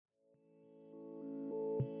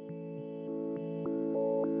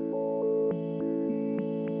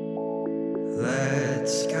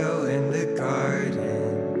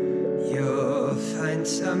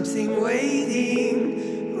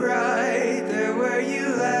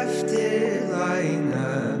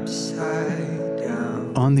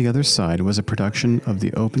On the Other Side was a production of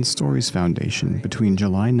the Open Stories Foundation between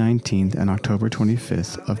July 19th and October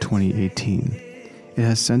 25th of 2018. It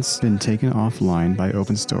has since been taken offline by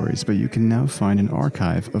Open Stories, but you can now find an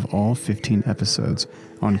archive of all 15 episodes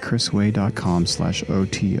on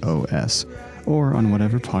chrisway.com/OTOS or on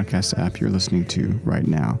whatever podcast app you're listening to right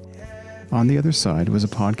now. On the Other Side was a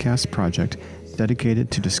podcast project dedicated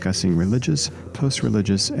to discussing religious,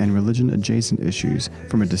 post-religious, and religion-adjacent issues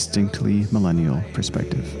from a distinctly millennial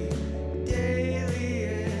perspective.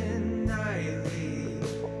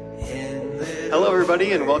 Hello,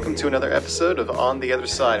 everybody, and welcome to another episode of On the Other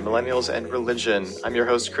Side, Millennials and Religion. I'm your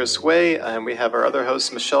host, Chris Way, and we have our other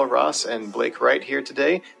hosts, Michelle Ross and Blake Wright, here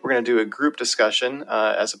today. We're going to do a group discussion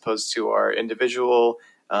as opposed to our individual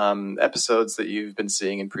episodes that you've been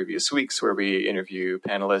seeing in previous weeks where we interview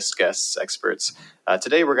panelists, guests, experts.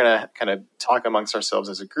 Today, we're going to kind of talk amongst ourselves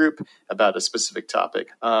as a group about a specific topic.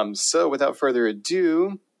 So without further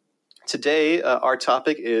ado, today, our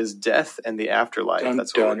topic is death and the afterlife.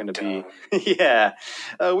 That's what we're going to be. Yeah.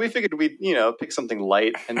 We figured we'd, pick something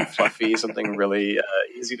light and fluffy, something really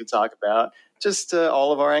easy to talk about. Just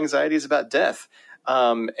all of our anxieties about death.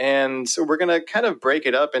 And so we're going to kind of break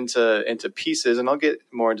it up into pieces, and I'll get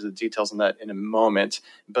more into the details on that in a moment.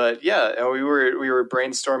 But yeah, we were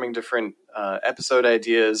brainstorming different episode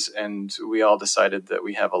ideas, and we all decided that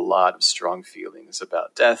we have a lot of strong feelings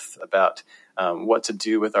about death, about what to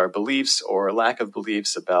do with our beliefs or lack of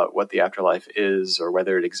beliefs about what the afterlife is or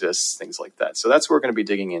whether it exists, things like that. So that's what we're going to be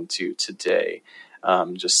digging into today,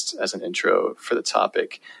 just as an intro for the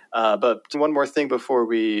topic. But one more thing before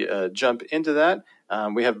we jump into that.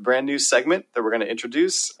 We have a brand new segment that we're going to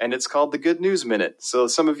introduce, and it's called the Good News Minute. So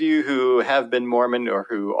some of you who have been Mormon or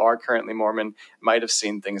who are currently Mormon might have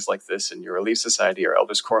seen things like this in your Relief Society or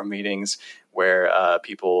Elders Quorum meetings where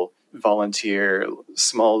people volunteer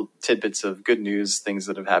small tidbits of good news, things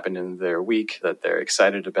that have happened in their week that they're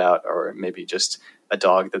excited about, or maybe just a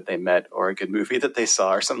dog that they met or a good movie that they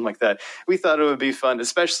saw or something like that. We thought it would be fun,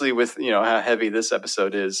 especially with, how heavy this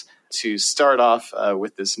episode is, to start off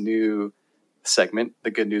with this new segment,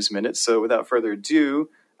 the Good News Minute. So without further ado,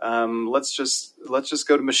 let's just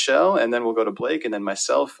go to Michelle, and then we'll go to Blake, and then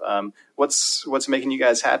myself. What's making you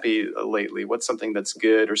guys happy lately? What's something that's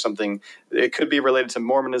good, or something? It could be related to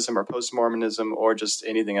Mormonism or post-Mormonism, or just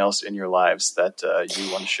anything else in your lives that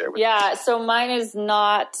you want to share with us. Yeah, so mine is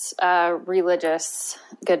not religious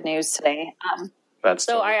good news today. That's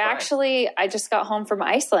so totally I just got home from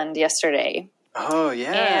Iceland yesterday. Oh,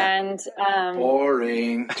 yeah. And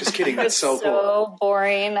boring. Just kidding. That's so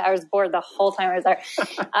boring. I was bored the whole time I was there.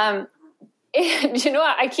 And you know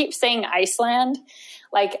what? I keep saying Iceland.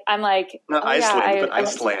 I'm like, not Iceland, but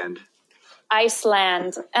Iceland.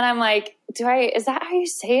 Iceland. And I'm like, is that how you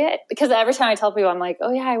say it? Because every time I tell people, I'm like,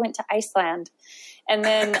 oh yeah, I went to Iceland. And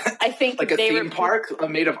then I think like a theme park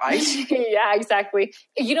made of ice. Yeah, exactly.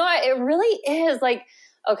 You know what? It really is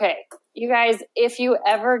okay, you guys, if you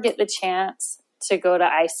ever get the chance to go to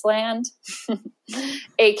Iceland,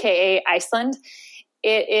 aka Iceland,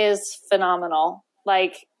 it is phenomenal.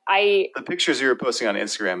 The pictures you were posting on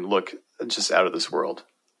Instagram look just out of this world.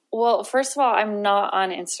 Well, first of all, I'm not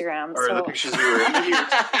on Instagram. Or the pictures you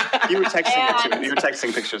were texting. You were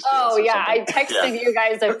texting pictures. Oh yeah, I texted you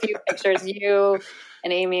guys a few pictures, you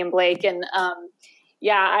and Amy and Blake, and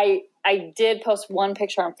I did post one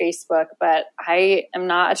picture on Facebook, but I am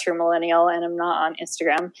not a true millennial, and I'm not on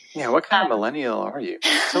Instagram. Yeah, what kind of millennial are you?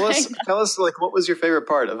 Tell us, what was your favorite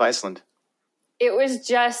part of Iceland? It was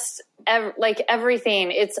just everything.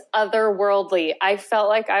 It's otherworldly. I felt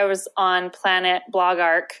like I was on Planet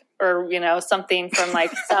Blogark, or something from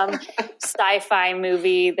some sci-fi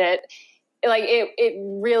movie that it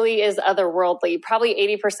really is otherworldly. Probably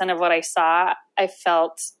 80% of what I saw, I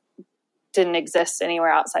felt didn't exist anywhere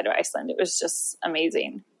outside of Iceland. It was just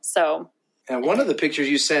amazing. So, and one of the pictures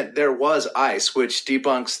you sent, there was ice, which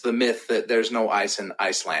debunks the myth that there's no ice in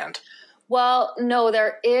Iceland. Well, no,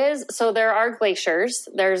 there is. So there are glaciers.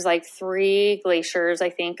 There's 3 glaciers,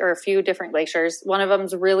 I think, or a few different glaciers. One of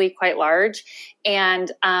them's really quite large. And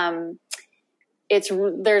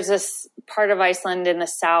there's this part of Iceland in the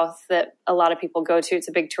south that a lot of people go to. It's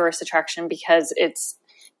a big tourist attraction because it's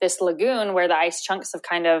this lagoon where the ice chunks have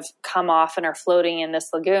kind of come off and are floating in this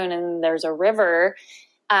lagoon. And there's a river,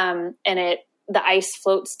 and the ice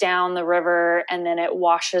floats down the river, and then it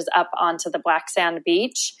washes up onto the black sand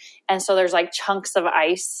beach. And so there's chunks of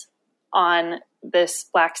ice on this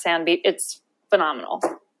black sand beach. It's phenomenal.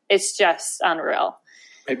 It's just unreal.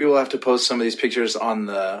 Maybe we'll have to post some of these pictures on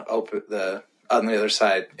the On the Other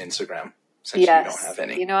Side Instagram, since yes. You don't have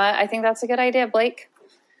any. You know what? I think that's a good idea, Blake.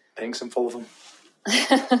 Thanks, I'm full of them.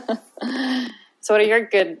 So what are your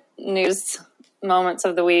good news moments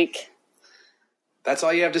of the week? That's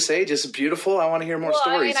all you have to say? Just beautiful? I want to hear more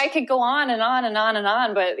stories. I mean, I could go on and on and on and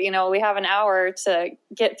on, but, we have an hour to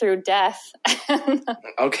get through death.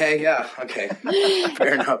 Okay, yeah, okay.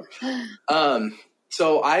 Fair enough.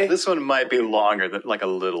 This one might be longer than, like a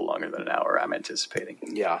little longer than an hour, I'm anticipating.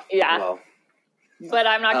 Yeah. Yeah. Well, but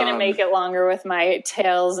I'm not going to make it longer with my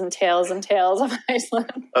tales and tales and tales of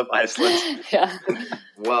Iceland. Of Iceland. Yeah.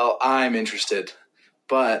 Well, I'm interested.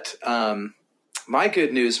 But my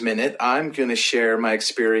good news minute, I'm going to share my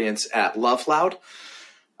experience at Love Loud.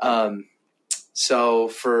 So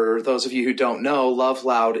for those of you who don't know, Love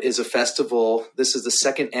Loud is a festival. This is the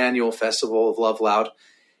second annual festival of Love Loud.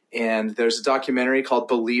 And there's a documentary called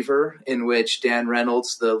Believer in which Dan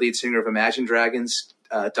Reynolds, the lead singer of Imagine Dragons,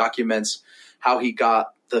 documents how he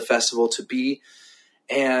got the festival to be.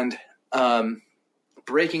 And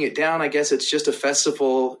breaking it down, I guess it's just a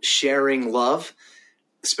festival sharing love,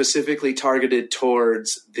 specifically targeted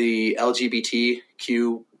towards the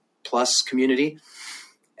LGBTQ plus community.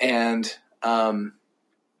 And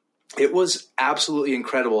it was absolutely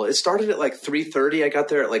incredible. It started at like 3:30. I got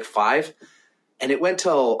there at like 5, and it went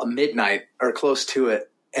till midnight or close to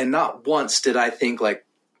it. And not once did I think like,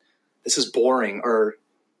 this is boring or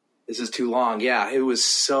this is too long. Yeah, it was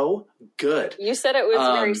so good. You said it was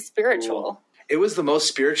very spiritual. Cool. It was the most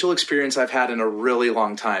spiritual experience I've had in a really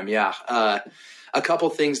long time. Yeah. A couple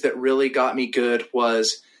things that really got me good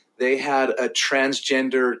was they had a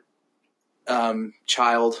transgender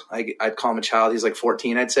child. I'd call him a child. He's like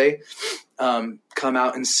 14, I'd say. Come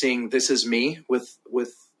out and sing "This Is Me" with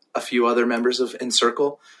a few other members of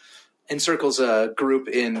Encircle. Encircle's a group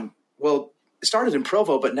it started in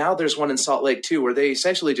Provo, but now there's one in Salt Lake too, where they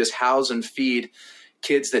essentially just house and feed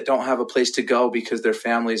kids that don't have a place to go because their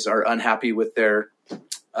families are unhappy with their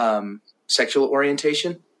sexual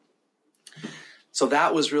orientation. So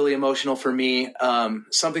that was really emotional for me.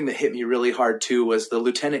 Something that hit me really hard too was the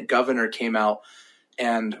lieutenant governor came out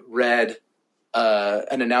and read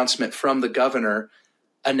an announcement from the governor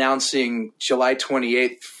announcing July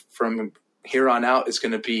 28th from here on out is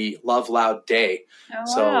going to be Love Loud Day. Oh, wow.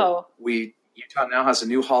 So Utah now has a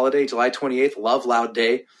new holiday, July 28th, Love Loud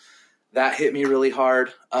Day. That hit me really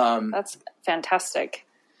hard. That's fantastic.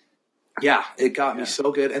 Yeah, it got me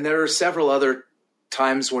so good. And there are several other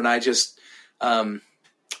times when I just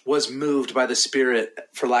was moved by the Spirit,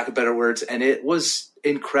 for lack of better words. And it was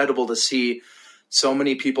incredible to see so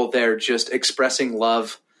many people there just expressing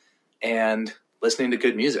love and listening to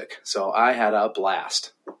good music. So I had a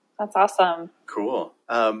blast. That's awesome. Cool.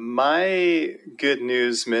 My good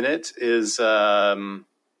news minute is, I've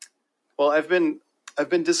been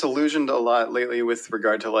disillusioned a lot lately with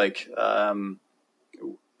regard to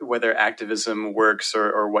whether activism works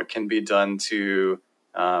or what can be done to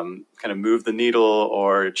kind of move the needle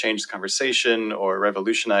or change the conversation or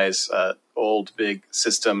revolutionize old big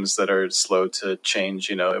systems that are slow to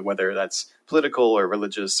change, whether that's political or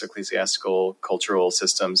religious, ecclesiastical, cultural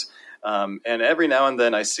systems. And every now and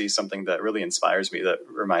then I see something that really inspires me, that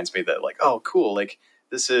reminds me that oh, cool,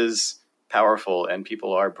 this is powerful and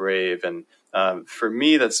people are brave. And for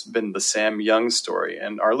me, that's been the Sam Young story.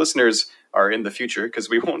 And our listeners are in the future because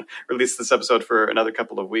we won't release this episode for another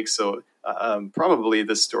couple of weeks. So probably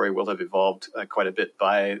this story will have evolved quite a bit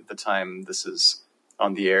by the time this is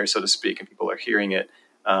on the air, so to speak, and people are hearing it.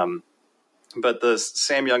 But the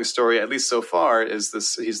Sam Young story, at least so far, is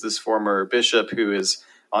he's this former bishop who is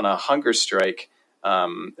on a hunger strike.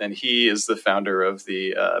 And he is the founder of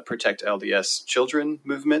the Protect LDS Children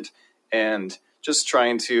movement, and just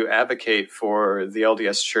trying to advocate for the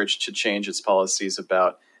LDS Church to change its policies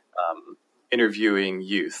about interviewing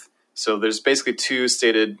youth. So there's basically two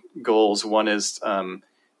stated goals. One is,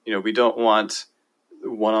 we don't want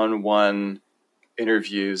one-on-one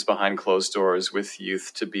interviews behind closed doors with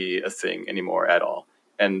youth to be a thing anymore at all.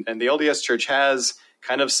 And the LDS Church has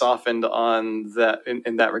kind of softened on that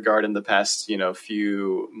in that regard in the past,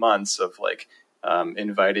 few months of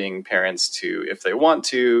inviting parents to, if they want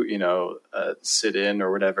to, sit in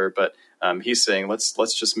or whatever. But he's saying,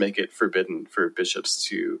 let's just make it forbidden for bishops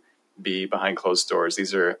to be behind closed doors.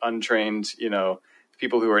 These are untrained,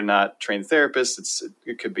 people who are not trained therapists.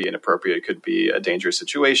 It could be inappropriate. It could be a dangerous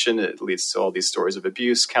situation. It leads to all these stories of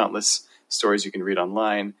abuse, countless stories you can read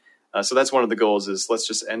online. So that's one of the goals, is let's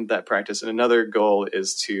just end that practice. And another goal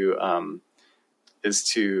is to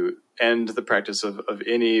end the practice of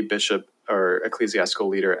any bishop or ecclesiastical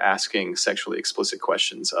leader asking sexually explicit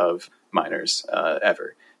questions of minors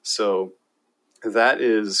ever. So that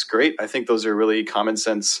is great. I think those are really common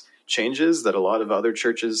sense changes that a lot of other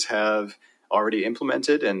churches have already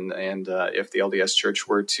implemented. And if the LDS Church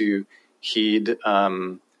were to heed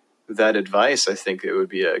that advice, I think it would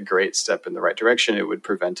be a great step in the right direction. It would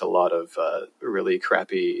prevent a lot of really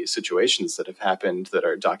crappy situations that have happened that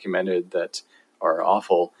are documented that are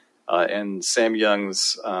awful. And Sam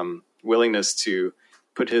Young's willingness to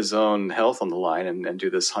put his own health on the line and do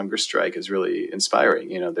this hunger strike is really inspiring.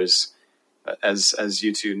 There's, as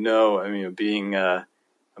you two know, I mean, being a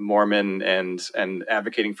Mormon and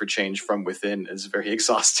advocating for change from within is a very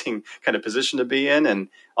exhausting kind of position to be in, and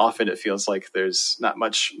often it feels like there's not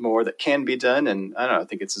much more that can be done. And I don't know, I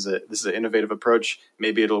think this is an innovative approach.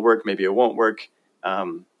 Maybe it'll work, maybe it won't work.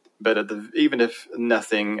 But even if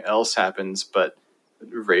nothing else happens, but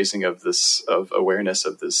raising of awareness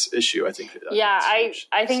of this issue, I think.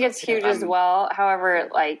 I think it's huge as well. However,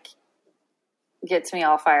 it gets me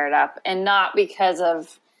all fired up, and not because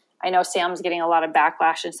of, I know Sam's getting a lot of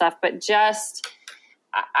backlash and stuff, but just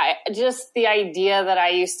the idea that I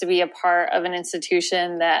used to be a part of an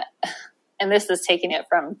institution that, and this is taking it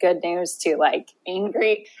from good news to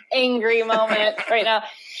angry moment right now.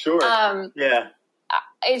 Sure. Yeah.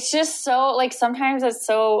 It's just so sometimes it's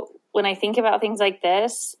so, when I think about things like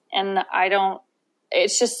this, and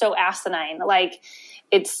it's just so asinine.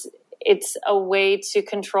 It's a way to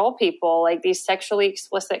control people, these sexually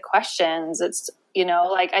explicit questions. It's,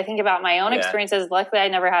 I think about my own experiences. Luckily, I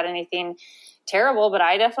never had anything terrible, but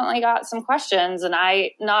I definitely got some questions. And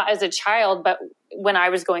not as a child, but when I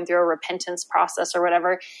was going through a repentance process or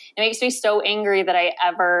whatever, it makes me so angry that I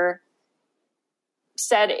ever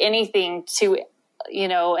said anything to,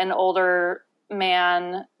 an older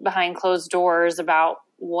man behind closed doors about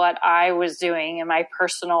what I was doing in my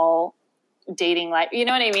personal dating life. You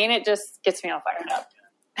know what I mean? It just gets me all fired up.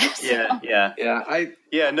 I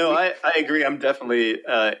agree. I'm definitely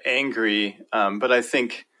angry, but I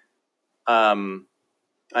think I'm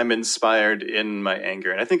inspired in my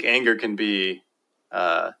anger, and I think anger can be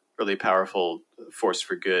really powerful force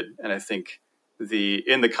for good. And I think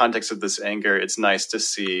in the context of this anger, it's nice to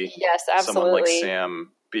see someone like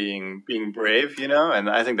Sam being brave, and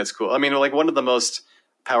I think that's cool. I mean, one of the most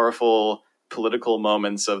powerful political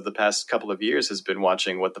moments of the past couple of years has been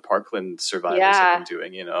watching what the Parkland survivors have been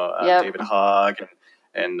doing, David Hogg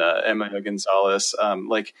and Emma Gonzalez,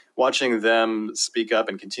 watching them speak up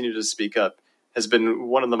and continue to speak up has been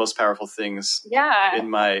one of the most powerful things in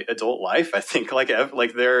my adult life. I think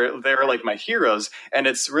they're like my heroes, and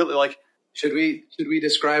it's really should we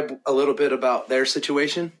describe a little bit about their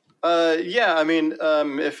situation? I mean,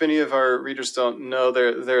 if any of our readers don't know,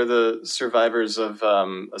 they're the survivors of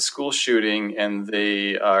a school shooting, and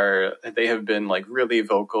they have been really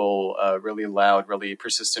vocal, really loud, really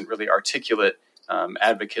persistent, really articulate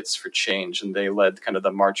advocates for change, and they led kind of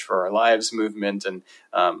the March for Our Lives movement,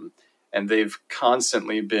 and they've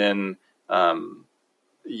constantly been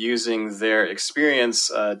using their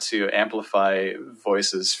experience to amplify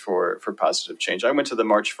voices for positive change. I went to the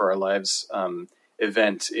March for Our Lives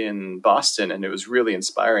event in Boston, and it was really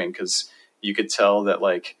inspiring because you could tell that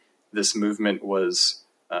this movement was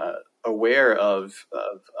aware of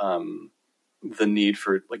the need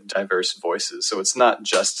for diverse voices. So it's not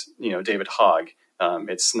just David Hogg.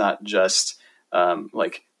 It's not just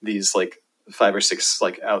these 5 or 6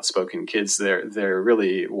 outspoken kids. They're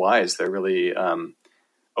really wise. They're really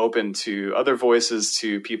open to other voices,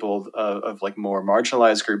 to people of more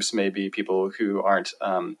marginalized groups, maybe people who aren't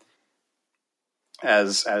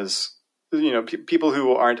people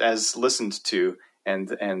who aren't as listened to.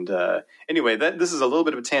 And anyway, this is a little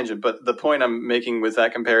bit of a tangent, but the point I'm making with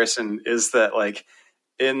that comparison is that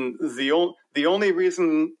in the only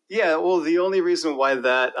reason why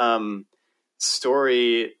that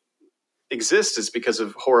story exists is because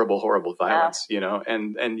of horrible violence,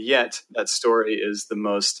 and yet that story is the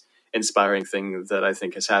most inspiring thing that I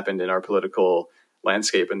think has happened in our political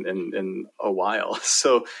landscape in a while.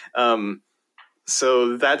 So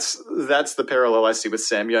that's the parallel I see with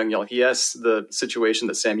Sam Young. Yes, the situation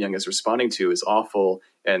that Sam Young is responding to is awful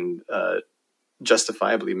and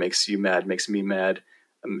justifiably makes you mad, makes me mad.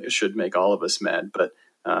 It should make all of us mad. But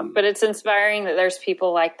it's inspiring that there's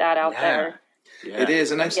people like that out there. Yeah. It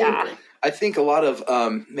is, and I think a lot of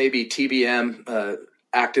maybe TBM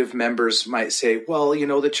active members might say, well,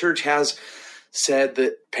 the church has said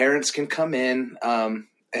that parents can come in,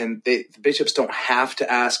 and the bishops don't have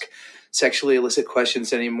to ask sexually illicit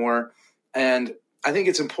questions anymore. And I think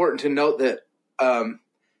it's important to note that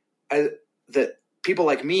that people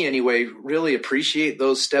like me anyway really appreciate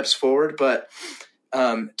those steps forward, but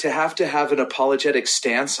to have an apologetic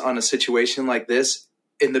stance on a situation like this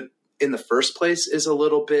in the first place is a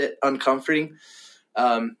little bit uncomforting.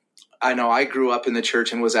 I know I grew up in the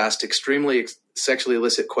church and was asked extremely sexually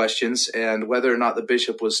illicit questions, and whether or not the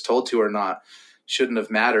bishop was told to or not shouldn't have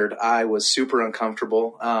mattered. I was super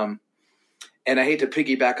uncomfortable. And I hate to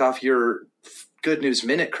piggyback off your Good News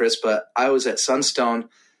Minute, Chris, but I was at Sunstone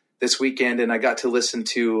this weekend and I got to listen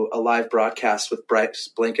to a live broadcast with Bryce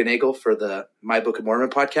Blankenagel for the My Book of Mormon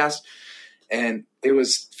podcast. And it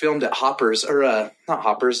was filmed at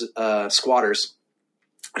Squatters.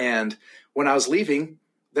 And when I was leaving,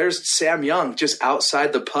 there's Sam Young just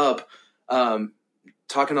outside the pub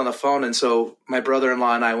talking on the phone. And so my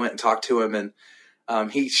brother-in-law and I went and talked to him,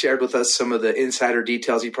 and he shared with us some of the insider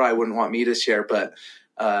details he probably wouldn't want me to share. But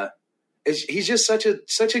he's just such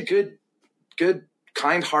a good,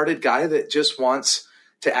 kind-hearted guy that just wants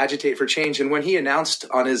to agitate for change. And when he announced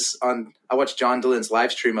I watched John Dillon's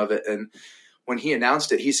live stream of it, and when he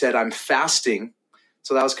announced it, he said, "I'm fasting."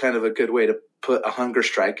 So that was kind of a good way to put a hunger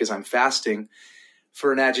strike, is I'm fasting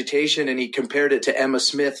for an agitation. And he compared it to Emma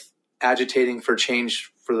Smith agitating for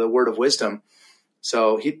change for the word of wisdom.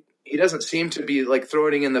 So he doesn't seem to be like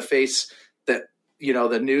throwing in the face that,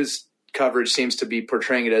 the news coverage seems to be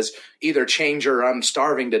portraying it as either change or I'm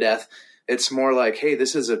starving to death. It's more like, hey,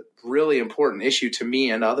 this is a really important issue to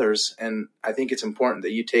me and others. And I think it's important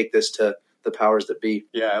that you take this to the powers that be.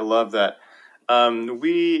 Yeah, I love that.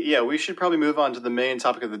 We should probably move on to the main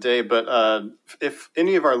topic of the day, but if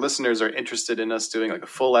any of our listeners are interested in us doing like a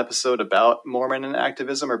full episode about Mormon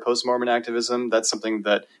activism or post-Mormon activism, that's something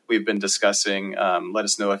that we've been discussing. Let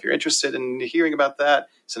us know if you're interested in hearing about that.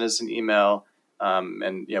 Send us an email.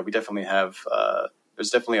 We definitely have,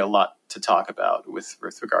 there's definitely a lot to talk about with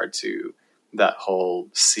regard to that whole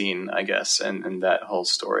scene, I guess, and that whole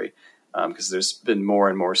story, because there's been more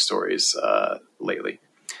and more stories lately.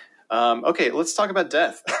 Okay, let's talk about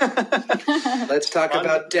death. Let's talk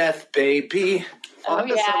about death, baby. On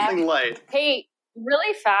to something light. Hey,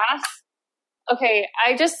 really fast. Okay,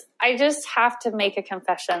 I just have to make a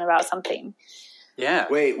confession about something. Yeah.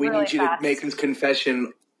 Wait, we really need you fast. to make this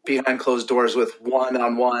confession behind closed doors with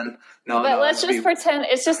one-on-one. Let's just pretend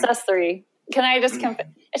it's just us three. Can I just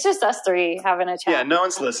it's just us three having a chat. Yeah, no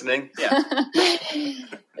one's listening. Yeah.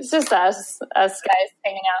 It's just us guys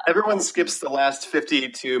hanging out. Everyone skips the last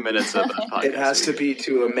 52 minutes of the podcast. It has to be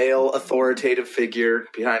to a male authoritative figure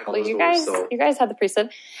behind closed doors. You guys had the priesthood.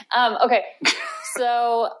 Okay.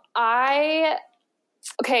 So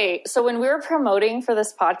when we were promoting for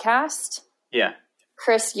this podcast, yeah,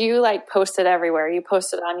 Chris, you posted everywhere. You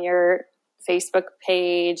posted on your Facebook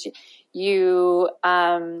page. You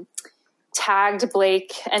tagged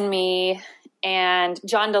Blake and me, and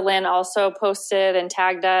John DeLynn also posted and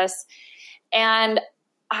tagged us. And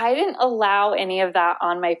I didn't allow any of that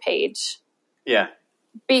on my page. Yeah.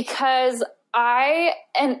 Because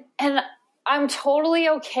and I'm totally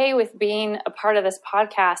okay with being a part of this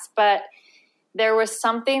podcast, but there was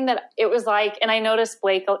something that it was like, and I noticed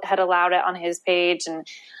Blake had allowed it on his page, and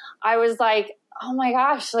I was like, oh my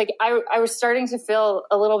gosh, I was starting to feel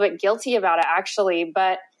a little bit guilty about it actually,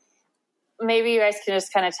 but maybe you guys can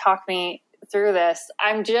just kind of talk me through this.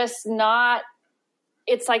 I'm just not,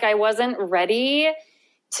 it's like I wasn't ready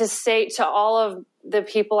to say to all of the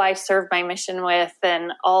people I served my mission with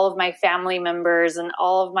and all of my family members and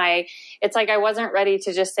it's like I wasn't ready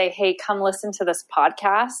to just say, hey, come listen to this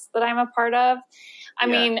podcast that I'm a part of. I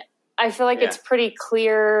mean, I feel like it's pretty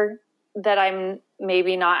clear that I'm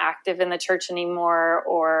maybe not active in the church anymore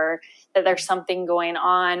or that there's something going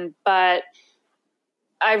on, but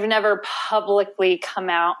I've never publicly come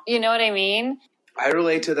out. You know what I mean? I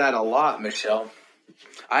relate to that a lot, Michelle.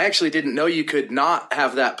 I actually didn't know you could not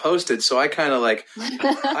have that posted. So I kind of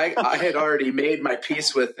I had already made my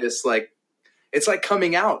peace with this. It's like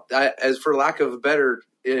coming out, as for lack of a better,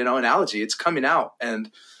 analogy, it's coming out.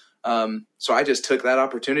 And so I just took that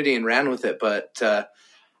opportunity and ran with it. But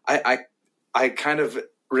I kind of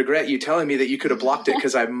regret you telling me that you could have blocked it,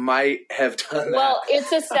 because I might have done that. Well,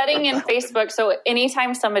 it's a setting in Facebook. So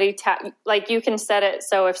anytime somebody you can set it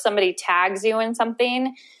so if somebody tags you in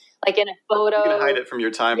something, like in a photo, you can hide it from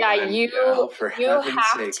your timeline. Yeah,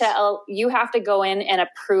 you have to go in and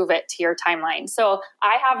approve it to your timeline. So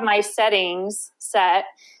I have my settings set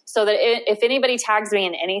so that if anybody tags me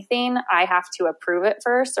in anything, I have to approve it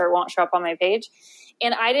first, or it won't show up on my page.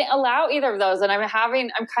 And I didn't allow either of those. And I'm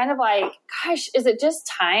kind of like, gosh, is it just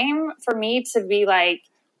time for me to be like?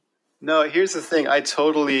 No, here's the thing. I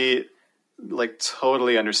totally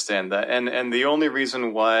understand that. And the only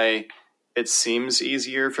reason why it seems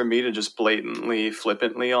easier for me to just blatantly,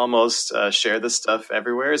 flippantly almost share this stuff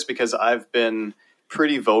everywhere is because I've been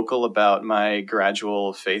pretty vocal about my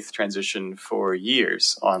gradual faith transition for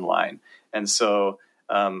years online. And so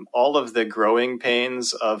all of the growing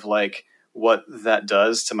pains of like what that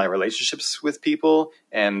does to my relationships with people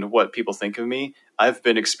and what people think of me, I've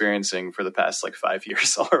been experiencing for the past like 5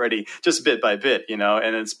 years already, just bit by bit,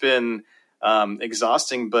 and it's been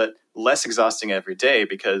exhausting, but less exhausting every day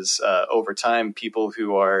because over time, people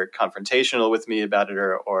who are confrontational with me about it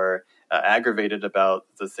or aggravated about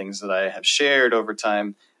the things that I have shared over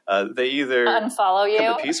time, they either unfollow you,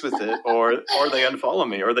 come to peace with it, or they unfollow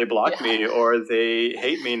me, or they block me, or they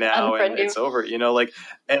hate me now, and it's over.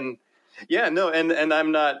 And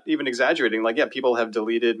I'm not even exaggerating. Like, people have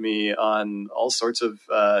deleted me on all sorts of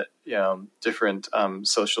different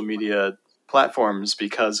social media platforms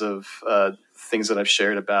because of things that I've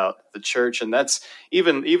shared about the church, and that's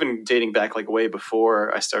even dating back like way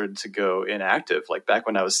before I started to go inactive. Like back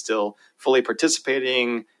when I was still fully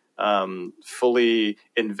participating, fully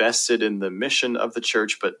invested in the mission of the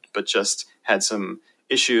church, but just had some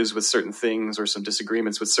issues with certain things or some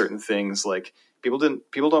disagreements with certain things. Like people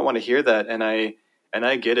don't want to hear that, and I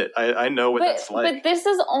get it. I know what that's like. But this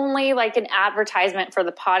is only like an advertisement for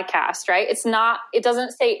the podcast, right? It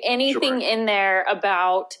doesn't say anything in there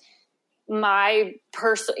about my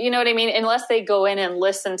person, you know what I mean? Unless they go in and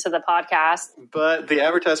listen to the podcast. But the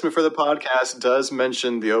advertisement for the podcast does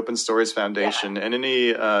mention the Open Stories Foundation, and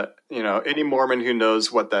any Mormon who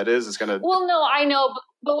knows what that is going to. Well, no, I know,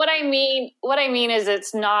 but what I mean is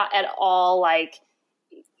it's not at all like,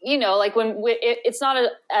 like it's not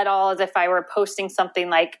at all as if I were posting something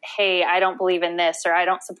like, hey, I don't believe in this, or I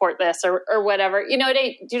don't support this, or whatever. Do you know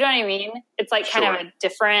what I mean? It's like kind of a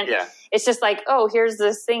different, it's just like, oh, here's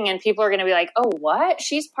this thing. And people are going to be like, oh, what?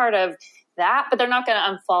 She's part of that. But they're not going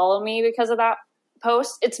to unfollow me because of that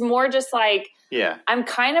post. It's more just like, I'm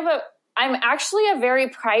actually a very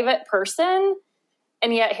private person.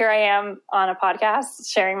 And yet here I am on a podcast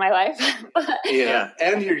sharing my life.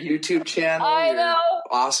 And your YouTube channel. I know.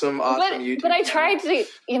 Awesome YouTube But I tried to,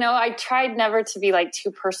 I tried never to be like too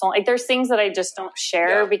personal. Like there's things that I just don't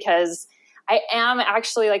share because I am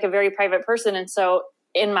actually like a very private person. And so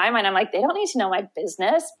in my mind, I'm like, they don't need to know my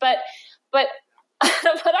business. But but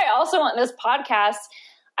I also want this podcast.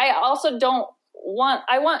 I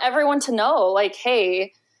want everyone to know like,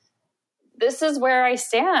 hey, this is where I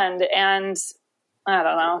stand. And I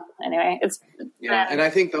don't know. Anyway, and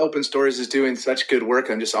I think the Open Stories is doing such good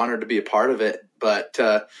work. I'm just honored to be a part of it. But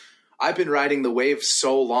I've been riding the wave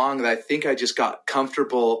so long that I think I just got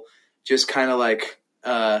comfortable just kind of like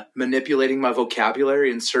manipulating my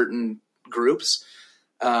vocabulary in certain groups.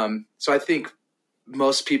 So I think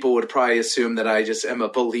most people would probably assume that I just am a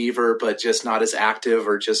believer, but just not as active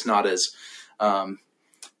or just not as like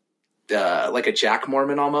a Jack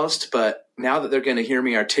Mormon almost. But now that they're going to hear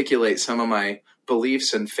me articulate some of my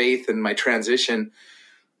beliefs and faith and my transition,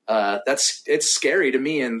 it's scary to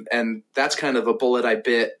me. And that's kind of a bullet I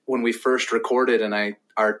bit when we first recorded and I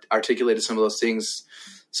articulated some of those things.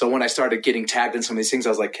 So when I started getting tagged in some of these things, I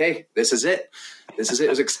was like, hey, this is it. It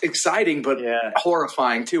was exciting, but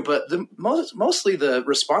horrifying too. But mostly the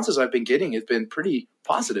responses I've been getting have been pretty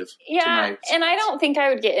positive. Yeah. And I don't think I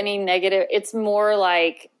would get any negative. It's more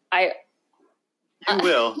like You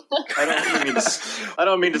will. I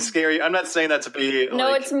don't mean to scare you. I'm not saying that to be.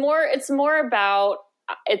 No, it's more about.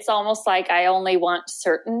 It's almost like I only want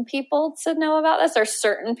certain people to know about this or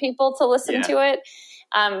certain people to listen to it.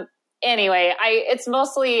 Anyway, it's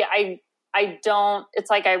mostly I don't.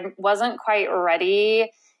 It's like I wasn't quite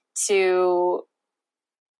ready to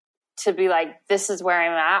be like, this is where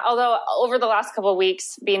I'm at. Although over the last couple of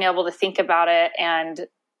weeks, being able to think about it and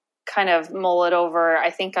kind of mull it over, I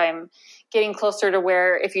think I'm getting closer to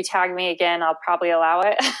where if you tag me again, I'll probably allow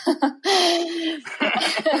it.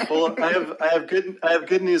 Well, I have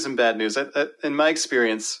good news and bad news. In my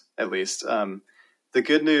experience, at least, the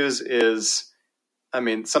good news is, I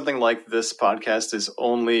mean, something like this podcast is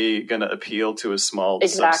only going to appeal to a small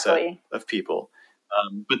subset of people.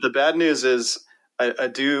 But the bad news is, I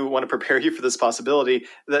do want to prepare you for this possibility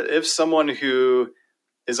that if someone who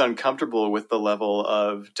is uncomfortable with the level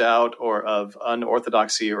of doubt or of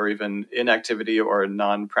unorthodoxy or even inactivity or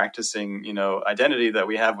non-practicing, identity that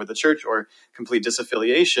we have with the church or complete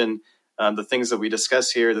disaffiliation, the things that we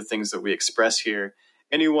discuss here, the things that we express here,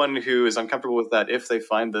 anyone who is uncomfortable with that, if they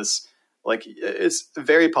find this, like, it's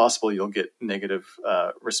very possible you'll get negative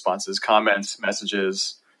responses, comments,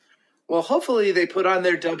 messages. Well, hopefully they put on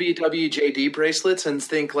their WWJD bracelets and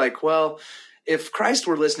think like, well, if Christ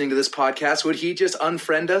were listening to this podcast, would he just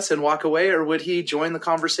unfriend us and walk away, or would he join the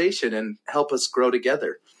conversation and help us grow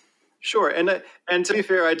together? Sure. And to be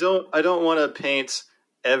fair, I don't want to paint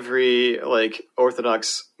every like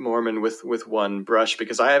Orthodox Mormon with one brush,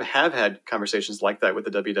 because I have had conversations like that with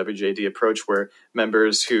the WWJD approach, where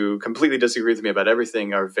members who completely disagree with me about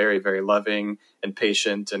everything are very, very loving and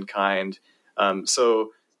patient and kind.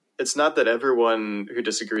 So it's not that everyone who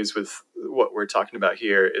disagrees with what we're talking about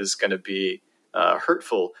here is going to be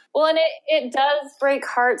hurtful. Well, and it does break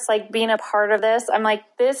hearts, like being a part of this. I'm like,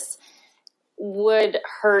 this would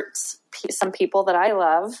hurt some people that I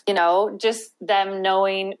love, you know, just them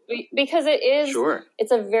knowing, because it is, Sure,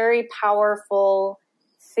 it's a very powerful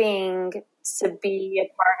thing to be a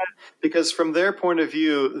part of. Because from their point of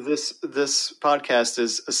view, this podcast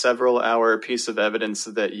is a several-hour piece of evidence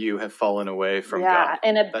that you have fallen away from God.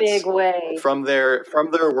 In a big way. From their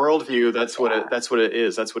worldview, that's what it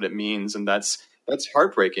is. That's what it means, and that's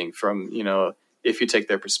heartbreaking. From, you know, if you take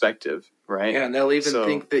their perspective, right? Yeah, and they'll even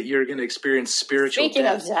think that you're going to experience spiritual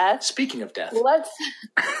death. Speaking of death, let's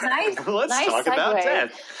talk about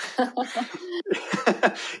death.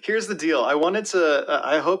 Here's the deal. I wanted to.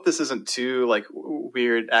 I hope this isn't too like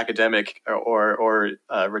weird academic or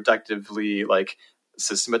reductively like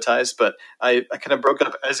systematized, but I kind of broke it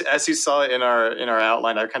up as you saw in our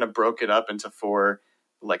outline. I kind of broke it up into 4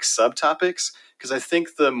 like subtopics, because I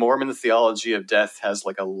think the Mormon theology of death has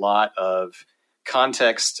like a lot of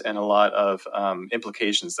context and a lot of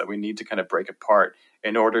implications that we need to kind of break apart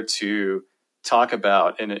in order to talk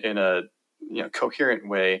about in a you know coherent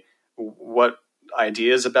way what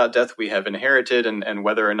ideas about death we have inherited and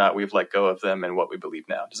whether or not we've let go of them and what we believe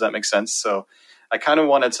now. Does that make sense? So I kind of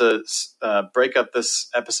wanted to break up this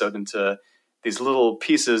episode into these little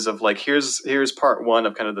pieces of like, here's part 1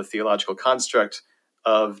 of kind of the theological construct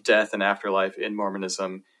of death and afterlife in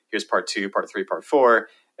Mormonism. Here's part 2, part 3, part 4.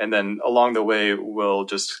 And then along the way, we'll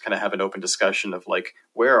just kind of have an open discussion of like,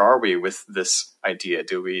 where are we with this idea?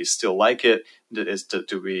 Do we still like it?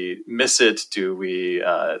 Do we miss it? Do we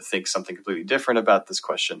think something completely different about this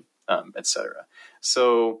question, etc.?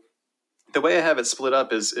 So the way I have it split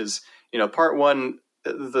up is, you know, part 1,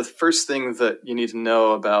 the first thing that you need to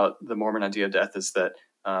know about the Mormon idea of death is that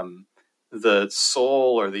the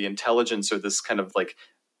soul or the intelligence or this kind of like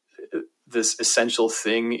this essential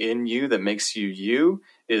thing in you that makes you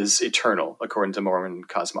is eternal, according to Mormon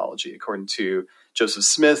cosmology. According to Joseph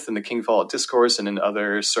Smith in the King Follett Discourse and in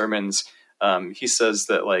other sermons, he says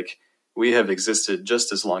that like we have existed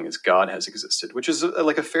just as long as God has existed, which is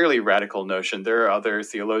like a fairly radical notion. There are other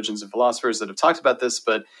theologians and philosophers that have talked about this,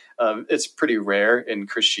 but it's pretty rare in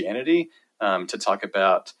Christianity to talk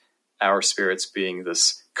about our spirits being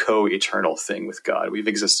this co-eternal thing with God. We've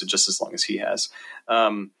existed just as long as he has.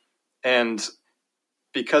 And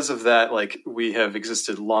because of that, like we have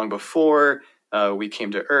existed long before we came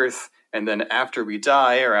to Earth, and then after we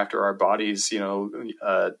die, or after our bodies, you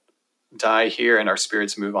know, die here and our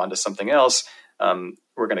spirits move on to something else,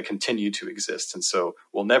 we're going to continue to exist, and so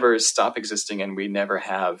we'll never stop existing, and we never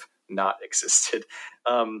have not existed.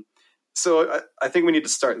 So I think we need to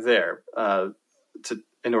start there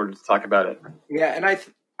in order to talk about it. Yeah, and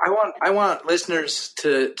I want listeners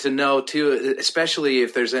to know too, especially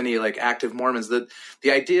if there's any like active Mormons, that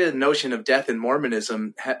the notion of death in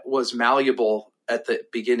Mormonism was malleable at the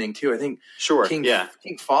beginning too. I think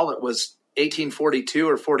King Follett was 1842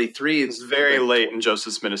 or 43. It's very late in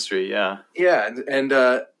Joseph's ministry. Yeah, and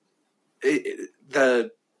the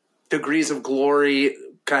degrees of glory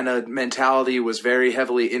kind of mentality was very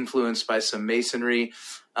heavily influenced by some Masonry.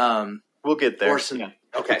 We'll get there.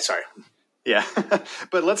 Okay, sorry. Yeah,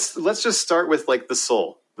 but let's just start with like the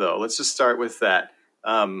soul, though. Let's just start with that.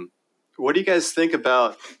 What do you guys think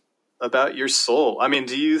about your soul? I mean,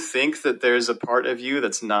 do you think that there's a part of you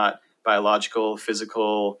that's not biological,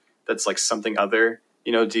 physical, that's like something other?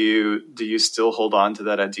 You know, do you still hold on to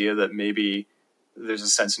that idea that maybe there's a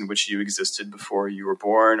sense in which you existed before you were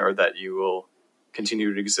born, or that you will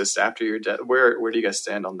continue to exist after your death? Where do you guys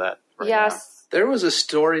stand on that right now? There was a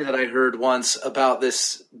story that I heard once about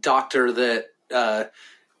this doctor that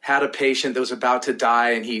had a patient that was about to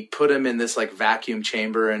die, and he put him in this like vacuum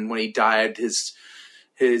chamber. And when he died,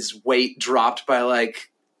 his weight dropped by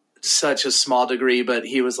like such a small degree, but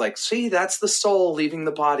he was like, "See, that's the soul leaving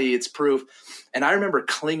the body. It's proof." And I remember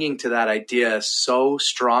clinging to that idea so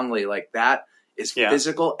strongly, like that is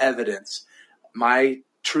physical evidence. My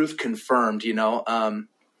truth confirmed, you know.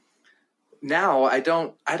 Now I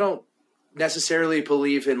don't necessarily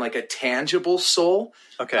believe in like a tangible soul.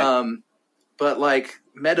 Okay. But like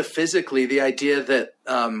metaphysically, the idea that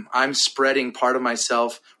I'm spreading part of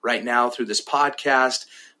myself right now through this podcast,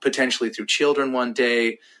 potentially through children one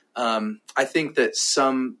day. I think that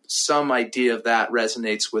some idea of that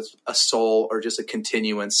resonates with a soul or just a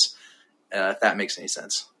continuance, if that makes any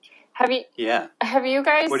sense. Have you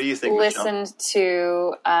guys What do you think, listened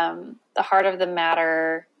to the Heart of the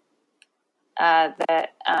Matter, that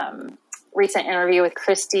recent interview with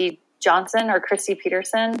Christy Johnson or Christy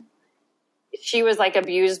Peterson? She was like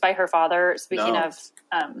abused by her father, speaking of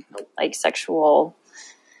like sexual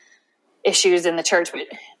issues in the church.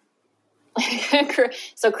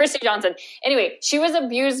 So Christy Johnson, anyway, she was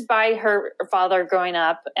abused by her father growing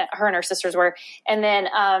up. Her and her sisters were. And then,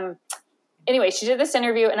 anyway, she did this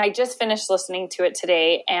interview and I just finished listening to it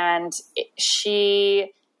today, and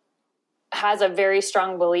she has a very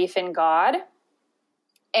strong belief in God.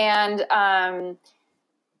 And,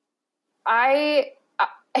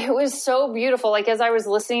 it was so beautiful. Like, as I was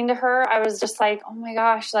listening to her, I was just like, oh my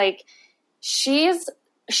gosh, like she is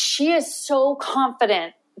so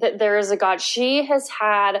confident that there is a God. She has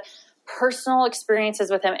had personal experiences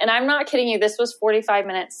with him. And I'm not kidding you. This was 45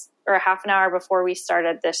 minutes or a half an hour before we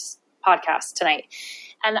started this podcast tonight.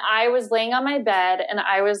 And I was laying on my bed and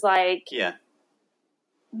I was like,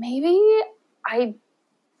 maybe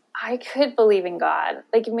I could believe in God.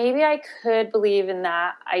 Like, maybe I could believe in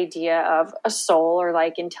that idea of a soul or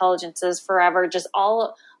like intelligences forever, just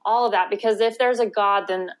all of that. Because if there's a God,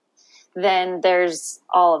 then there's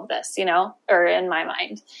all of this, you know, or in my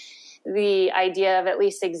mind, the idea of at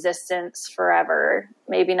least existence forever,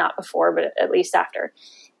 maybe not before, but at least after.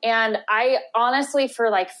 And I honestly, for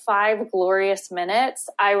like 5 glorious minutes,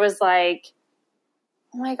 I was like,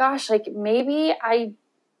 oh my gosh, like maybe I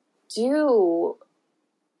do.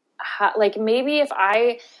 Like maybe if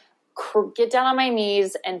I get down on my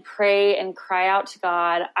knees and pray and cry out to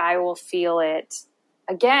God, I will feel it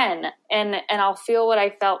again. And I'll feel what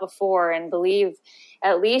I felt before and believe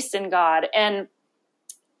at least in God. And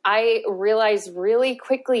I realized really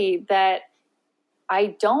quickly that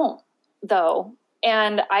I don't, though.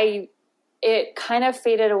 And it kind of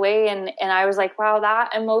faded away. And I was like, wow,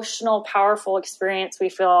 that emotional, powerful experience we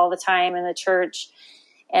feel all the time in the church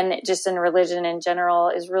and just in religion in general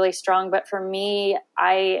is really strong. But for me,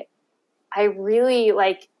 I really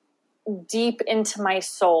like deep into my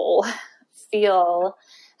soul feel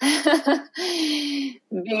the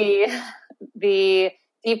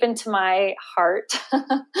deep into my heart,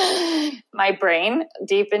 my brain,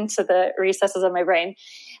 deep into the recesses of my brain.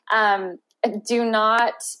 Do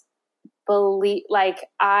not believe, like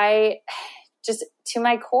I just to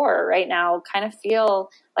my core right now kind of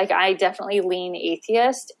feel like I definitely lean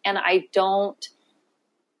atheist, and I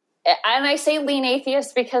say lean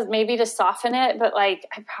atheist because maybe to soften it, but like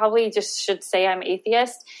I probably just should say I'm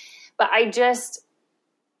atheist, but I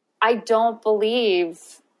don't believe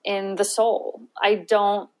in the soul.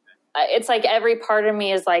 It's like every part of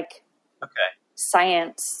me is like,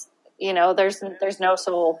 science, you know, there's no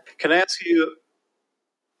soul. Can I ask you,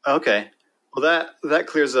 well, that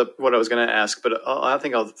clears up what I was going to ask, but I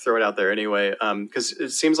think I'll throw it out there anyway, because it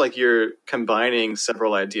seems like you're combining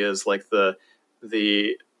several ideas, like the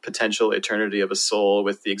potential eternity of a soul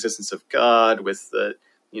with the existence of God, with the,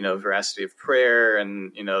 you know, veracity of prayer,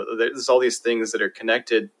 and, you know, there's all these things that are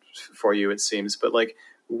connected for you, it seems. But like,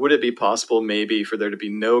 would it be possible maybe for there to be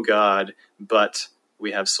no God, but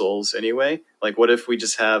we have souls anyway? Like, what if we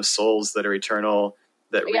just have souls that are eternal,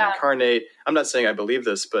 that reincarnate? I'm not saying I believe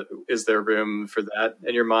this, but is there room for that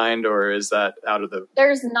in your mind, or is that out of the...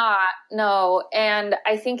 There's not, no. And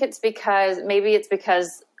I think it's because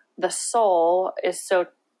the soul is so,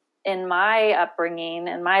 in my upbringing,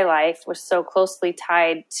 in my life, was so closely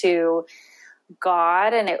tied to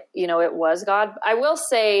God, and it was God. I will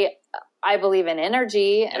say I believe in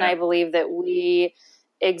energy, and I believe that we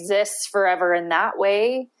exist forever in that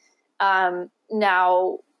way.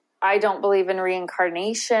 Now, I don't believe in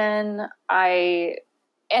reincarnation.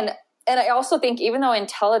 And I also think, even though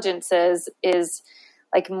intelligence is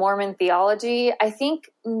like Mormon theology, I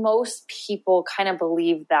think most people kind of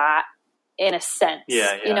believe that in a sense.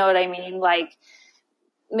 Yeah. You know what I mean? Like,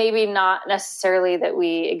 maybe not necessarily that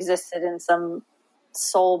we existed in some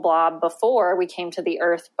soul blob before we came to the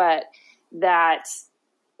earth, but that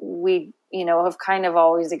we, you know, have kind of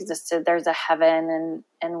always existed. There's a heaven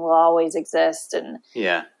and will always exist. And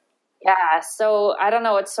so I don't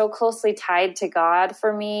know. It's so closely tied to God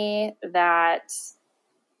for me that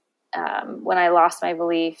when I lost my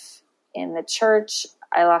belief in the church,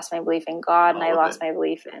 I lost my belief in God, and I lost my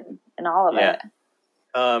belief in all of it.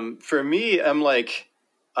 For me, I'm like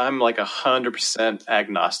 100%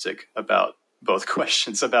 agnostic about both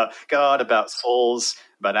questions, about God, about souls,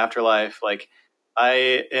 about afterlife. Like,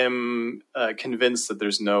 I am convinced that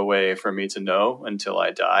there's no way for me to know until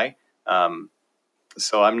I die.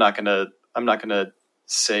 So I'm not gonna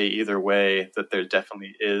say either way that there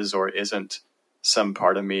definitely is or isn't some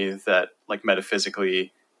part of me that, like,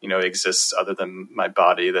 metaphysically exists other than my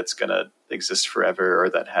body that's going to exist forever or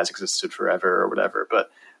that has existed forever or whatever.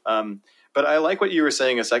 But I like what you were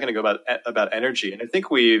saying a second ago about energy. And I think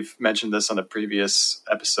we've mentioned this on a previous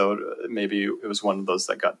episode. Maybe it was one of those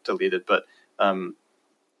that got deleted, but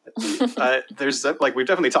there's like, we've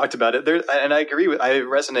definitely talked about it there. And I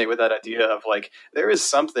resonate with that idea of like, there is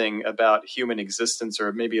something about human existence,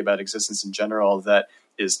 or maybe about existence in general, that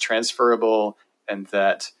is transferable and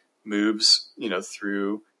that moves,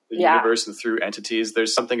 through the universe and through entities.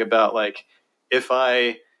 There's something about like, if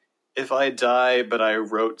I die, but I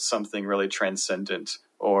wrote something really transcendent,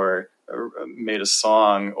 or made a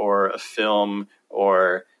song or a film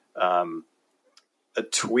or a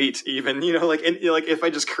tweet, even, like if I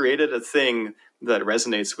just created a thing that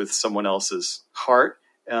resonates with someone else's heart,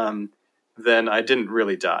 then I didn't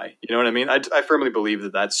really die. You know what I mean? I firmly believe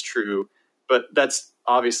that that's true, but that's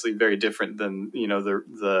obviously very different than,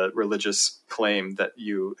 the religious claim that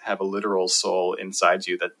you have a literal soul inside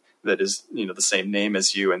you that is, the same name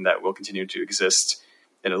as you, and that will continue to exist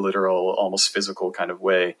in a literal, almost physical kind of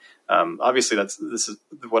way. Obviously, this is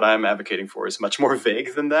what I'm advocating for is much more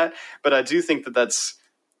vague than that. But I do think that that's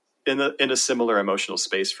in a similar emotional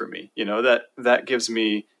space for me. That gives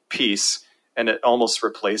me peace, and it almost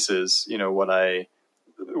replaces,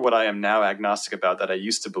 what I am now agnostic about that I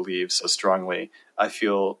used to believe so strongly. I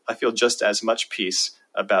feel just as much peace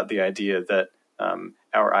about the idea that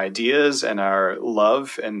our ideas and our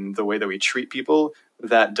love and the way that we treat people,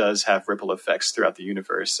 that does have ripple effects throughout the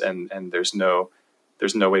universe, and there's no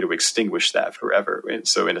way to extinguish that forever.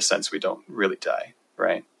 So in a sense, we don't really die,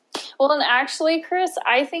 right? Well, and actually, Chris,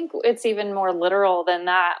 I think it's even more literal than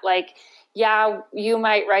that. Like, yeah, you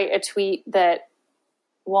might write a tweet that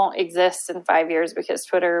won't exist in 5 years because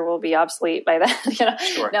Twitter will be obsolete by then.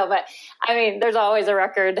 Sure. No, but I mean, there's always a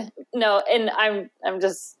record. No, and I'm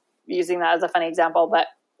just using that as a funny example. But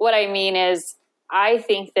what I mean is, I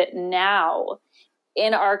think that now,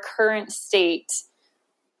 in our current state,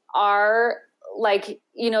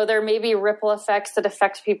 there may be ripple effects that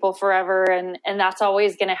affect people forever, and that's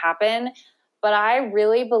always going to happen. But I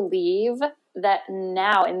really believe that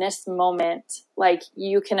now, in this moment, like,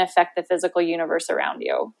 you can affect the physical universe around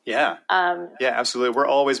you. Yeah. Yeah, absolutely. We're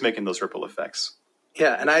always making those ripple effects.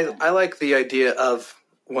 Yeah. And I like the idea of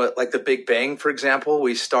like the Big Bang, for example.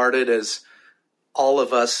 We started as all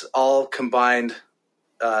of us all combined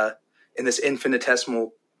in this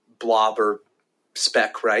infinitesimal blob or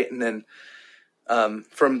speck, right? And then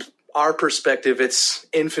from our perspective, it's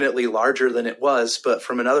infinitely larger than it was, but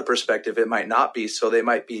from another perspective, it might not be. So they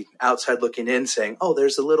might be outside looking in saying, oh,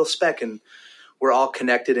 there's a little speck, and we're all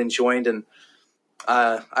connected and joined. And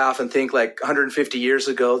I often think, like, 150 years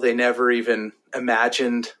ago, they never even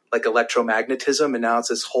imagined like electromagnetism, and now it's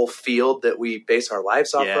this whole field that we base our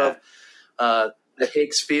lives off of. The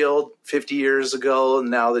Higgs field 50 years ago, and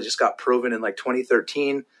now they just got proven in like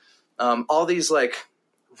 2013. All these like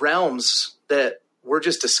realms that we're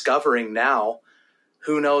just discovering now.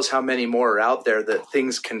 Who knows how many more are out there that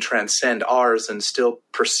things can transcend ours and still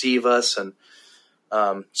perceive us. And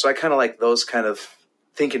so I kind of like those kind of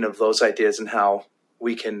thinking of those ideas and how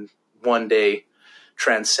we can one day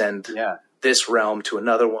transcend this realm to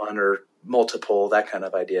another one or multiple, that kind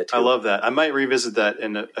of idea too. I love that. I might revisit that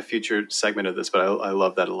in a future segment of this, but I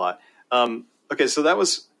love that a lot. Okay, so that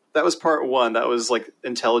was part one. That was like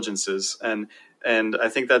intelligences, and I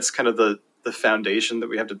think that's kind of the foundation that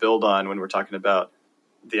we have to build on when we're talking about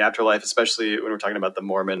the afterlife, especially when we're talking about the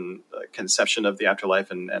Mormon conception of the afterlife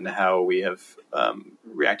and how we have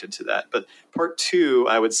reacted to that. But part two,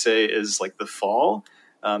 I would say, is like the fall.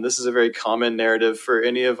 This is a very common narrative for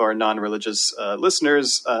any of our non-religious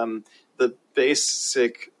listeners. The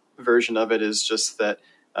basic version of it is just that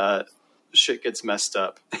shit gets messed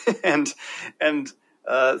up and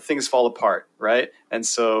things fall apart, right? And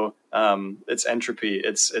so it's entropy.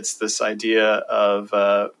 It's this idea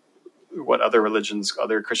of what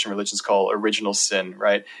other Christian religions call original sin,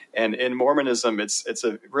 right? And in Mormonism, it's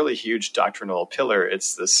a really huge doctrinal pillar.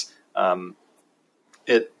 It's this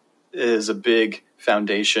it is a big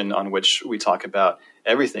foundation on which we talk about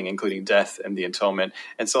everything, including death and the atonement.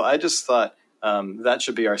 And so I just thought that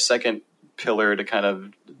should be our second pillar to kind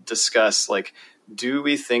of discuss, like, do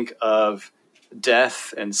we think of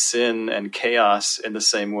death and sin and chaos in the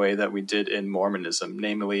same way that we did in Mormonism,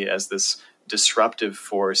 namely as this disruptive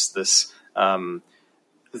force, this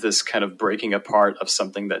kind of breaking apart of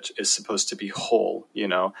something that is supposed to be whole,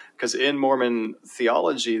 because in Mormon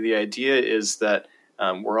theology, the idea is that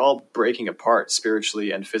we're all breaking apart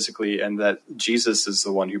spiritually and physically, and that Jesus is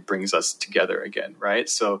the one who brings us together again, right?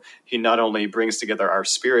 So he not only brings together our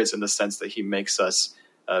spirits in the sense that he makes us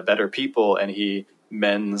better people, and he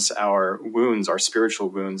mends our wounds, our spiritual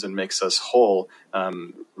wounds, and makes us whole,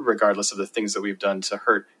 regardless of the things that we've done to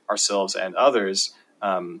hurt ourselves and others,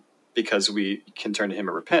 because we can turn to him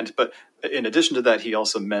and repent. But in addition to that, he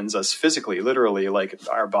also mends us physically, literally, like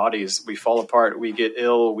our bodies. We fall apart, we get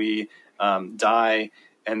ill, we die,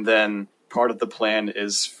 and then part of the plan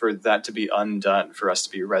is for that to be undone, for us to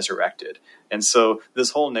be resurrected. And so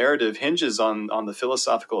this whole narrative hinges on the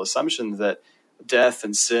philosophical assumption that death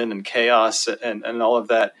and sin and chaos and all of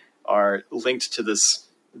that are linked to this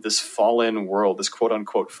fallen world, this quote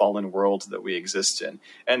unquote fallen world that we exist in.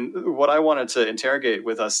 And what I wanted to interrogate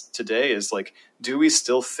with us today is, like, do we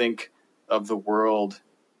still think of the world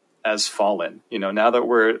as fallen? You know, now that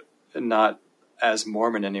we're not as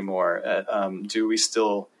Mormon anymore, do we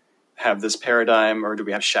still have this paradigm, or do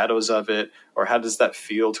we have shadows of it, or how does that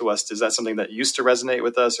feel to us? Is that something that used to resonate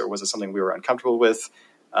with us, or was it something we were uncomfortable with?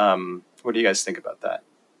 What do you guys think about that?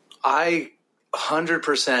 I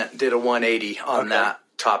 100% did a 180 on that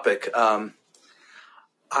topic.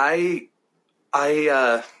 I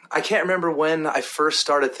can't remember when I first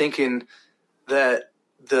started thinking that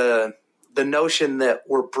the notion that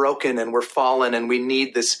we're broken and we're fallen and we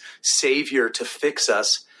need this savior to fix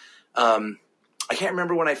us. I can't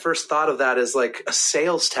remember when I first thought of that as like a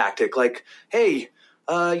sales tactic. Like, hey,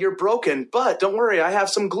 you're broken, but don't worry, I have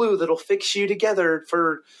some glue that'll fix you together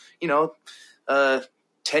for,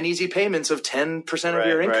 10 easy payments of 10% of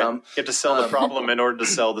your income. Right. You have to sell the problem in order to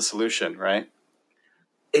sell the solution, right?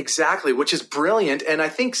 Exactly, which is brilliant. And I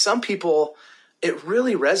think some people, it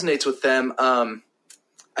really resonates with them.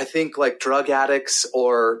 I think like drug addicts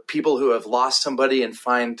or people who have lost somebody and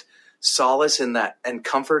find solace in that and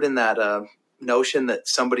comfort in that notion that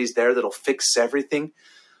somebody's there that'll fix everything.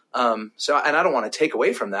 And I don't want to take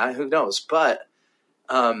away from that. Who knows? But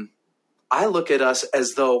I look at us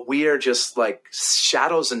as though we are just like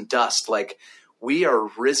shadows and dust. Like we are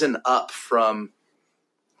risen up from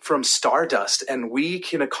stardust, and we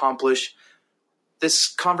can accomplish this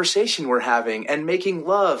conversation we're having and making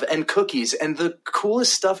love and cookies and the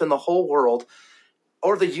coolest stuff in the whole world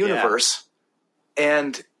or the universe. Yeah.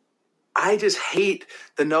 And I just hate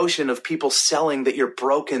the notion of people selling that you're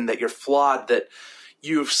broken, that you're flawed, that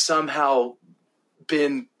you've somehow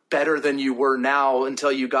been better than you were now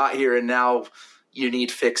until you got here and now you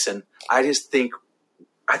need fixing. I think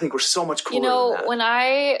we're so much cooler than that. When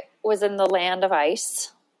I was in the land of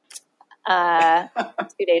ice 2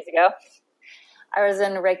 days ago, I was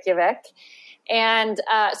in Reykjavik. And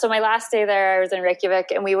so my last day there, I was in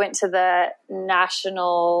Reykjavik, and we went to the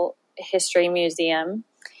National History Museum.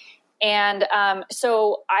 And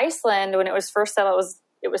so Iceland, when it was first settled,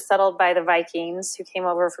 it was settled by the Vikings who came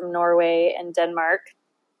over from Norway and Denmark.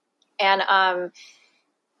 And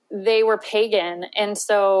they were pagan. And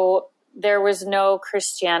so there was no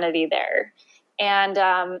Christianity there. And,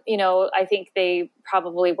 I think they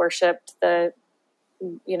probably worshiped the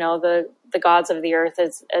gods of the earth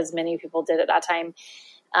as many people did at that time.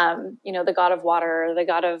 The god of water, the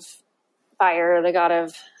god of fire, the god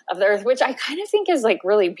of the earth, which I kind of think is like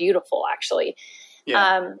really beautiful, actually.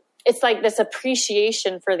 Yeah. It's like this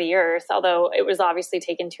appreciation for the earth, although it was obviously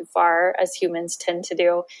taken too far, as humans tend to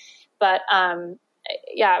do. But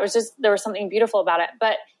it was just, there was something beautiful about it.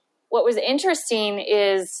 But what was interesting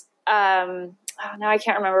is, now I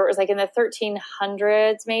can't remember, it was like in the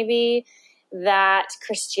 1300s maybe, that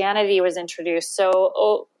Christianity was introduced.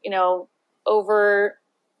 So, over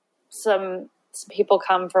some people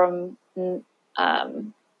come from,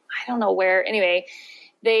 I don't know where. Anyway,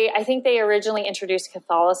 I think they originally introduced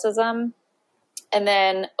Catholicism, and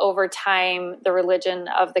then over time, the religion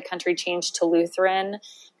of the country changed to Lutheran,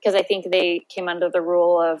 because I think they came under the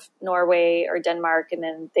rule of Norway or Denmark, and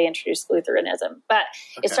then they introduced Lutheranism. But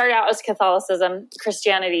It started out as Catholicism,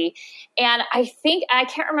 Christianity. And I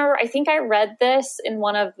can't remember, I think I read this in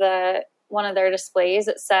one of their displays.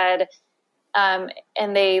 It said, and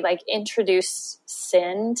they like introduced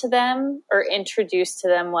sin to them, or introduced to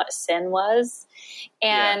them what sin was.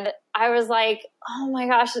 And I was like, oh my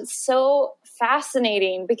gosh, it's so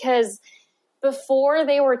fascinating, because before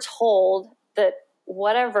they were told that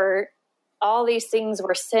whatever, all these things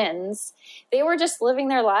were sins, they were just living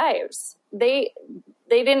their lives. They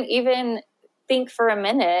didn't even think for a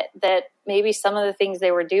minute that maybe some of the things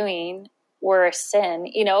they were doing were a sin,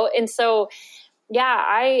 And so,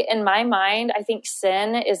 in my mind, I think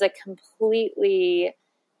sin is a completely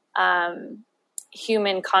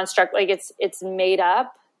human construct. Like it's made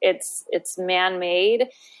up. It's man-made.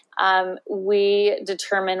 We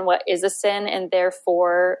determine what is a sin, and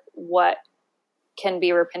therefore what can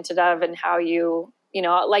be repented of, and how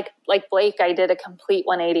like Blake, I did a complete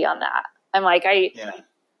 180 on that. I'm like,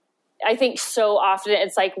 I think so often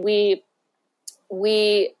it's like we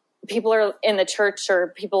people are in the church,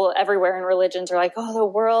 or people everywhere in religions are like, oh, the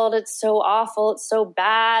world, it's so awful, it's so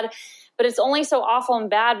bad. But it's only so awful and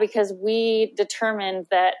bad because we determined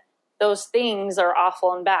that those things are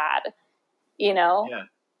awful and bad, you know? Yeah.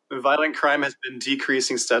 Violent crime has been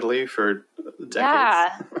decreasing steadily for decades.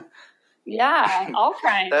 Yeah. Yeah. All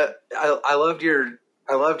crime. I loved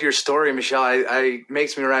your story, Michelle.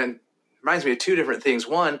 Reminds me of two different things.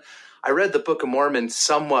 One, I read the Book of Mormon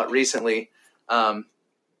somewhat recently,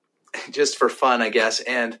 just for fun, I guess.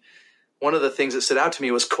 And one of the things that stood out to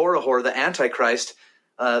me was Korihor, the Antichrist.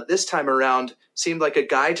 This time around seemed like a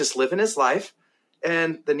guy just living his life.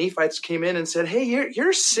 And the Nephites came in and said, hey,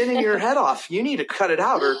 you're sinning your head off. You need to cut it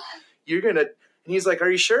out, or you're going to. And he's like, are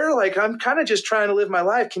you sure? Like, I'm kind of just trying to live my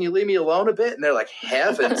life. Can you leave me alone a bit? And they're like,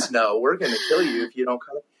 heavens, no, we're going to kill you if you don't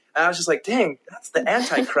cut it. And I was just like, dang, that's the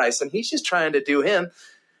Antichrist. And he's just trying to do him.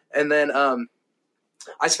 And then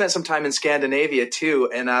I spent some time in Scandinavia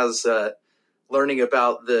too. And I was learning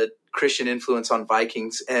about the Christian influence on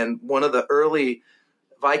Vikings. And one of the early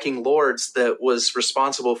Viking lords that was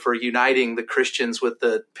responsible for uniting the Christians with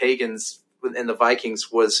the pagans and the Vikings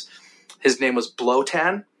his name was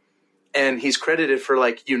Blotan. And he's credited for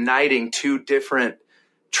like uniting two different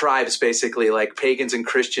tribes, basically like pagans and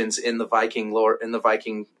Christians in the Viking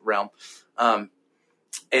realm.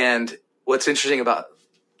 And what's interesting about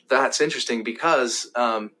that's interesting because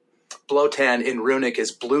Blotan in runic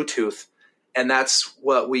is Bluetooth. And that's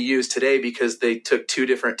what we use today because they took two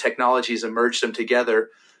different technologies and merged them together.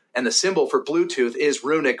 And the symbol for Bluetooth is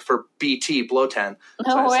runic for BT, Blotan.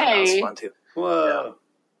 No way. That was fun too. Whoa.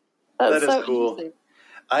 Yeah. That is cool.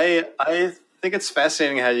 I think it's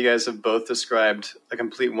fascinating how you guys have both described a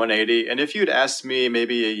complete 180. And if you'd asked me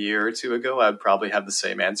maybe a year or two ago, I'd probably have the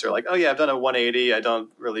same answer. Like, oh yeah, I've done a 180. I don't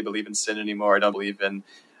really believe in sin anymore. I don't believe in,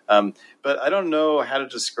 but I don't know how to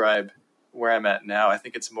describe where I'm at now. I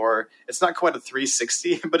think it's not quite a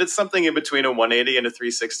 360, but it's something in between a 180 and a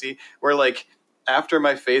 360 where like after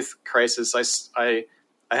my faith crisis, I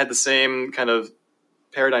had the same kind of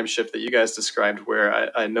paradigm shift that you guys described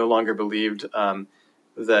where I no longer believed,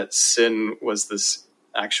 that sin was this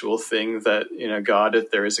actual thing that, you know, God,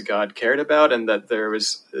 if there is a God, cared about, and that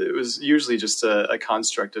it was usually just a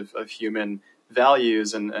construct of human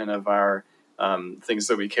values and of our things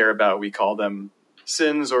that we care about. We call them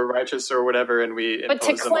sins or righteous or whatever, and we but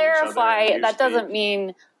to clarify, that doesn't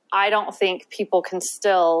mean I don't think people can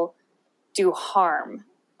still do harm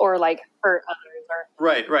or like hurt others.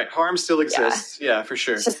 Right. Harm still exists. Yeah, for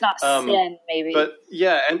sure. It's just not sin, maybe. But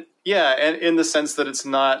and in the sense that it's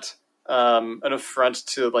not an affront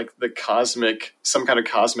to like some kind of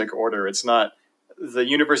cosmic order. It's not, the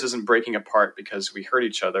universe isn't breaking apart because we hurt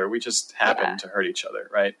each other. We just happen to hurt each other,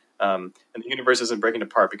 right? And the universe isn't breaking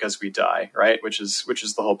apart because we die, right? Which is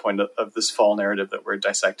the whole point of this fall narrative that we're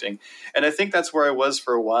dissecting. And I think that's where I was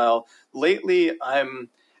for a while. Lately,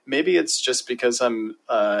 maybe it's just because I'm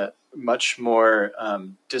much more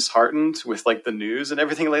disheartened with like the news and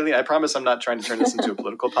everything lately. I promise I'm not trying to turn this into a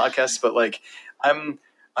political podcast, but like I'm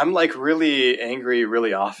like really angry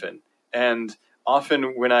really often. And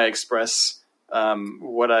often when I express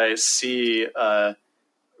what I see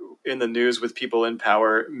in the news with people in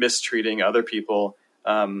power mistreating other people,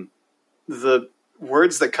 the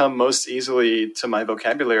words that come most easily to my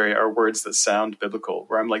vocabulary are words that sound biblical,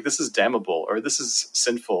 where I'm like, this is damnable, or this is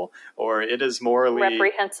sinful, or it is morally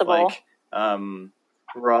reprehensible, like,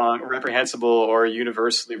 wrong, reprehensible, or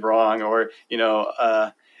universally wrong, or, you know,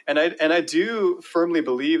 and I do firmly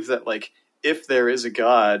believe that like, if there is a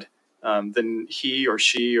God, then he or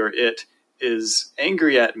she or it is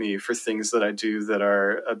angry at me for things that I do that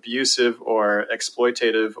are abusive or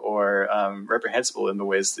exploitative or reprehensible in the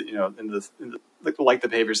ways that, you know, like the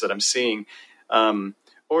behaviors that I'm seeing,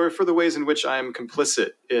 or for the ways in which I'm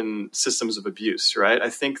complicit in systems of abuse, right? I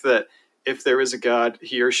think that if there is a God,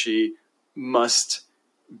 he or she must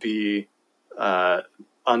be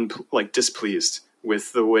displeased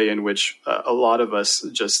with the way in which a lot of us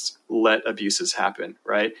just let abuses happen,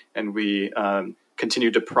 right? And we continue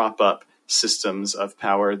to prop up systems of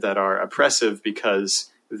power that are oppressive because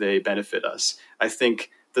they benefit us. I think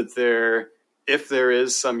that if there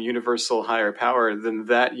is some universal higher power, then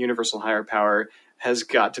that universal higher power has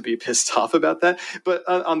got to be pissed off about that. But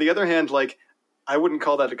on the other hand, like, I wouldn't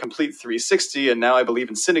call that a complete 360 and now I believe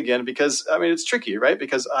in sin again, because I mean, it's tricky, right?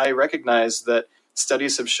 Because I recognize that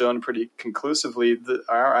studies have shown pretty conclusively that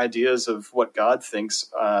our ideas of what God thinks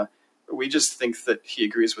we just think that he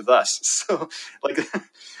agrees with us. So like,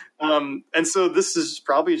 and so this is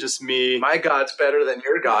probably just me. My God's better than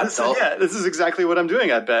your God. This is exactly what I'm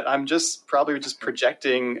doing. I bet I'm just probably just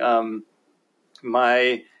projecting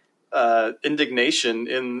my indignation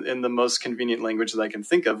in the most convenient language that I can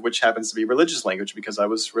think of, which happens to be religious language, because I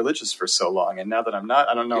was religious for so long, and now that I'm not,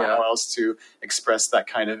 I don't know how else to express that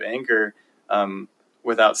kind of anger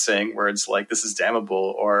without saying words like "this is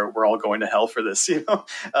damnable" or "we're all going to hell for this." And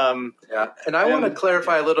I want to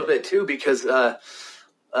clarify a little bit too, because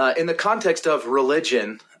in the context of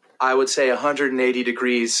religion, I would say 180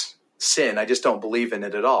 degrees sin. I just don't believe in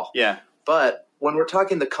it at all. Yeah. But when we're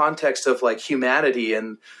talking the context of like humanity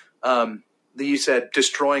and you said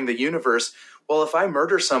destroying the universe. Well, if I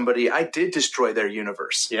murder somebody, I did destroy their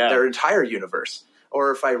universe, their entire universe.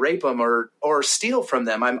 Or if I rape them or steal from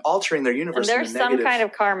them, I'm altering their universe. And there's some kind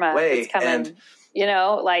of karma that's coming,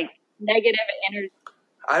 like negative energy.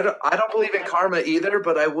 I don't believe in karma either,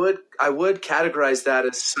 but I would categorize that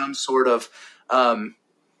as some sort of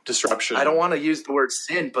disruption. I don't want to use the word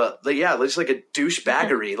sin, but just like a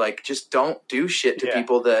douchebaggery. Like, just don't do shit to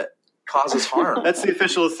people that causes harm. That's the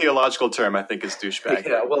official theological term, I think, is douchebag.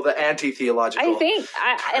 Yeah, well, the anti-theological. I think,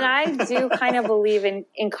 I do kind of believe in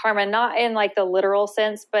karma, not in like the literal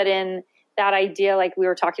sense, but in that idea, like we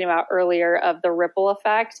were talking about earlier, of the ripple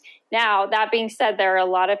effect. Now, that being said, there are a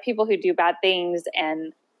lot of people who do bad things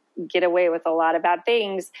and get away with a lot of bad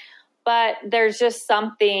things, but there's just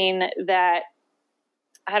something that,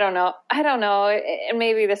 I don't know, and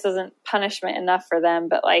maybe this isn't punishment enough for them,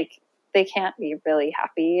 but like, they can't be really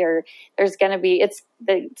happy, or there's going to be, it's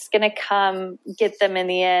going to come get them in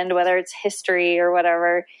the end, whether it's history or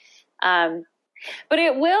whatever. But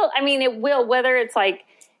it will, whether it's like,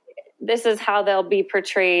 this is how they'll be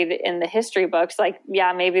portrayed in the history books. Like,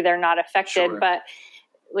 maybe they're not affected, but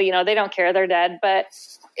they don't care. They're dead, but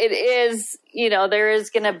it is, there is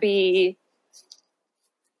going to be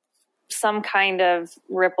some kind of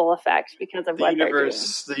ripple effect because of what they're doing.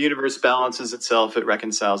 The universe balances itself. It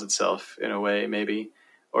reconciles itself in a way, maybe.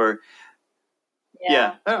 Or,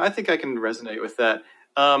 I think I can resonate with that.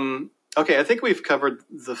 Okay, I think we've covered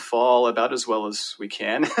the fall about as well as we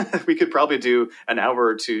can. We could probably do an hour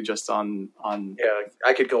or two just on. Yeah,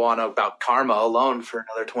 I could go on about karma alone for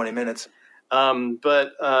another 20 minutes.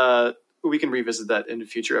 But we can revisit that in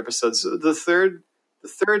future episodes. The third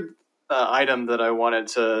item that I wanted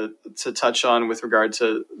to touch on with regard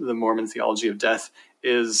to the Mormon theology of death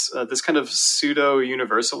is this kind of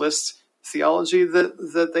pseudo-universalist theology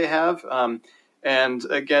that they have. And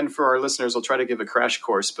again, for our listeners, I'll try to give a crash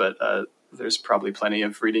course, but there's probably plenty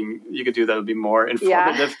of reading you could do that would be more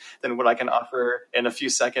informative than what I can offer in a few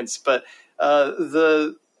seconds. But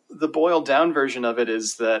the boiled down version of it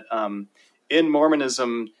is that in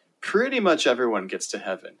Mormonism, pretty much everyone gets to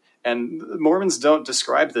heaven. And Mormons don't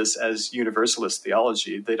describe this as universalist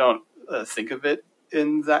theology. They don't think of it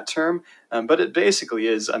in that term, but it basically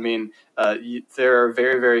is. I mean, there are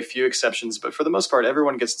very, very few exceptions, but for the most part,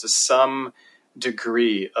 everyone gets to some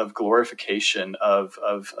degree of glorification, of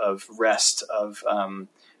rest, of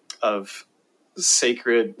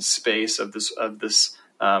sacred space, of this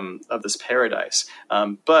paradise.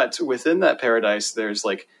 But within that paradise, there's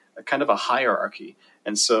like a kind of a hierarchy.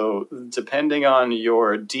 And so depending on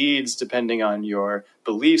your deeds, depending on your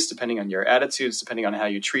beliefs, depending on your attitudes, depending on how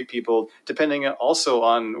you treat people, depending also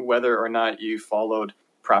on whether or not you followed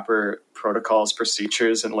proper protocols,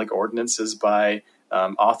 procedures, and like ordinances by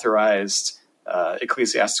authorized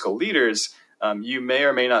ecclesiastical leaders, you may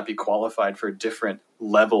or may not be qualified for different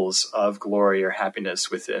levels of glory or happiness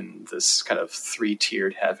within this kind of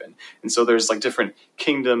three-tiered heaven. And so there's like different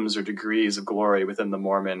kingdoms or degrees of glory within the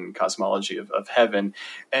Mormon cosmology of heaven.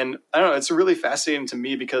 And I don't know, it's really fascinating to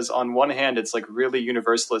me because on one hand, it's like really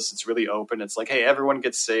universalist. It's really open. It's like, hey, everyone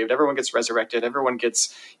gets saved. Everyone gets resurrected. Everyone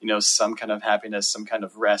gets, some kind of happiness, some kind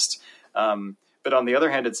of rest. But on the other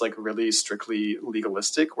hand, it's like really strictly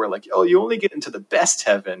legalistic where like, oh, you only get into the best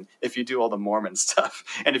heaven if you do all the Mormon stuff.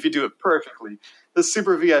 And if you do it perfectly, the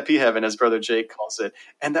super VIP heaven, as Brother Jake calls it.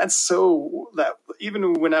 And that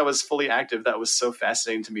even when I was fully active, that was so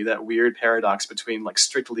fascinating to me, that weird paradox between like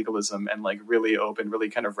strict legalism and like really open, really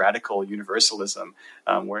kind of radical universalism,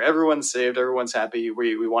 where everyone's saved, everyone's happy.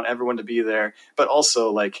 We want everyone to be there, but also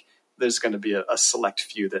like there's going to be a select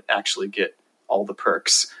few that actually get all the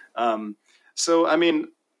perks. So, I mean,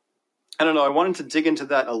 I don't know. I wanted to dig into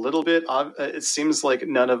that a little bit. It seems like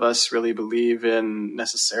none of us really believe in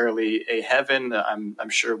necessarily a heaven. I'm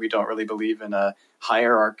sure we don't really believe in a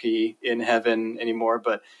hierarchy in heaven anymore.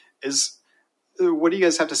 But what do you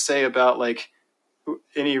guys have to say about like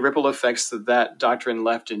any ripple effects that doctrine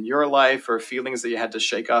left in your life, or feelings that you had to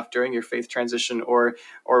shake off during your faith transition, or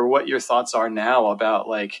what your thoughts are now about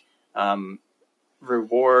like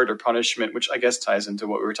reward or punishment, which I guess ties into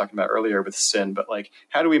what we were talking about earlier with sin. But like,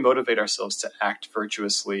 how do we motivate ourselves to act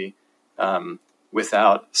virtuously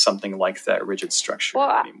without something like that rigid structure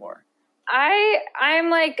anymore? I'm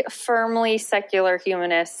like firmly secular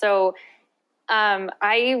humanist. So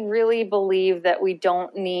I really believe that we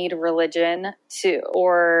don't need religion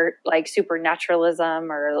or like supernaturalism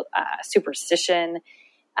or superstition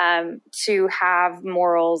to have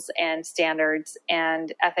morals and standards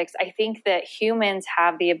and ethics. I think that humans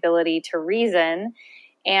have the ability to reason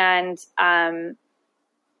and to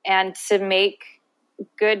make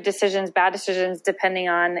good decisions, bad decisions, depending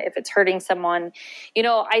on if it's hurting someone. You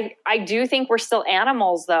know, I do think we're still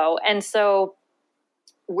animals though. And so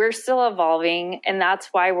we're still evolving, and that's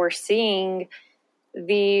why we're seeing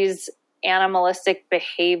these animalistic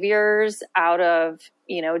behaviors out of,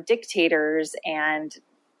 you know, dictators and,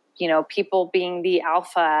 you know, people being the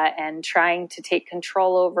alpha and trying to take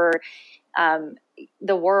control over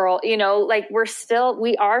the world. You know, like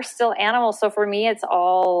we are still animals. So for me, it's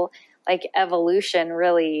all like evolution,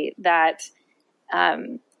 really, that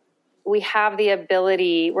we have the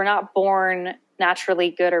ability. We're not born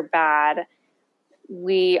naturally good or bad.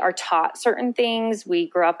 We are taught certain things. We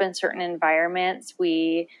grow up in certain environments.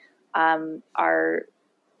 We are,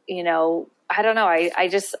 you know, I don't know.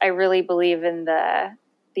 I really believe in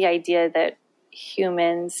the idea that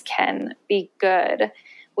humans can be good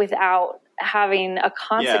without having a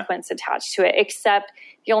consequence attached to it, except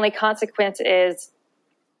the only consequence is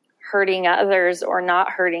hurting others or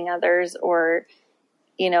not hurting others, or,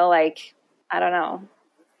 you know, like, I don't know.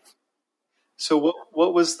 So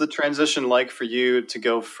what was the transition like for you to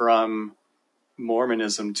go from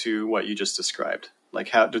Mormonism to what you just described? Like,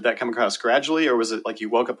 how did that come across gradually, or was it like you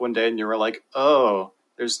woke up one day and you were like, oh,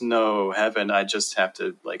 there's no heaven, I just have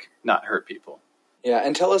to like not hurt people? Yeah,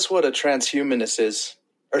 and tell us what a transhumanist is,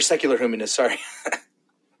 or secular humanist, sorry.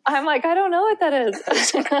 I'm like, I don't know what that is.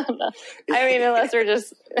 I mean, unless we're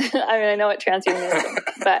just, I know what transhumanism is,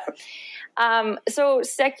 but so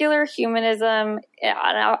secular humanism, and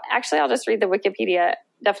I'll just read the Wikipedia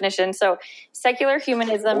definition. So secular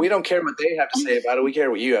humanism. We don't care what they have to say about it. We care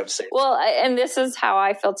what you have to say. Well, and this is how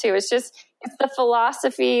I feel too. It's the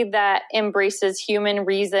philosophy that embraces human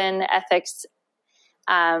reason, ethics,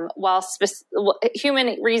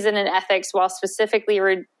 human reason and ethics, while specifically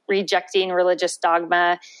rejecting religious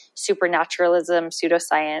dogma, supernaturalism,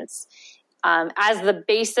 pseudoscience, as the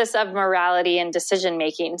basis of morality and decision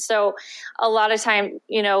making. So a lot of time,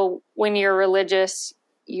 you know, when you're religious,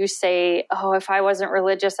 you say, oh, if I wasn't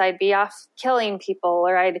religious, I'd be off killing people,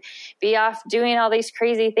 or I'd be off doing all these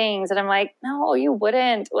crazy things. And I'm like, no, you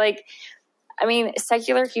wouldn't. Like, I mean,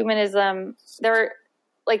 secular humanism,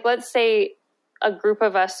 let's say a group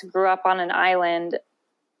of us grew up on an island,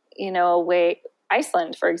 you know,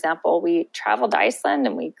 Iceland, for example. We traveled to Iceland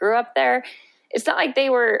and we grew up there. It's not like they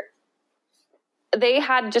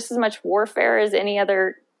had just as much warfare as any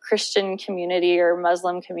other Christian community or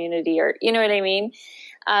Muslim community, or, you know what I mean?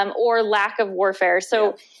 Or lack of warfare.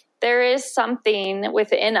 So there is something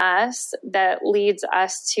within us that leads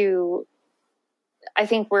us to, I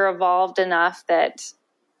think we're evolved enough that,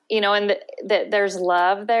 you know, and that there's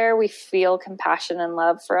love there. We feel compassion and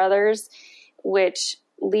love for others, which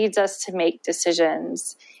leads us to make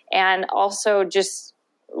decisions, and also just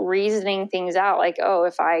reasoning things out. Like, oh,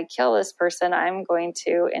 if I kill this person, I'm going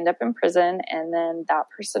to end up in prison, and then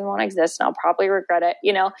that person won't exist and I'll probably regret it,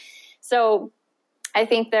 you know? So I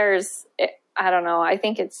think I don't know. I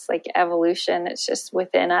think it's like evolution. It's just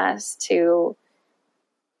within us to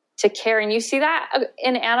care. And you see that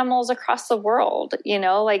in animals across the world, you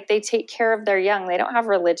know, like they take care of their young. They don't have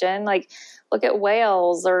religion. Like, look at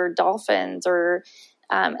whales or dolphins or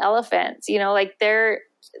elephants, you know, like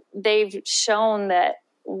they've shown that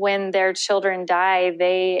when their children die,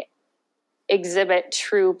 they exhibit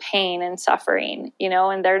true pain and suffering, you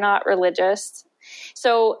know, and they're not religious.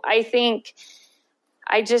 So I think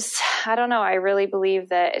I don't know. I really believe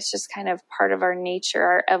that it's just kind of part of our nature,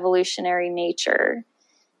 our evolutionary nature,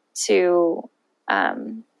 to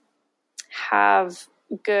have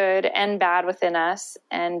good and bad within us.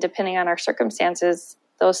 And depending on our circumstances,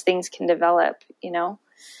 those things can develop, you know?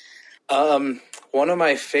 One of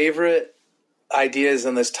my favorite ideas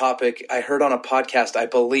on this topic, I heard on a podcast, I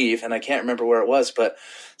believe, and I can't remember where it was, but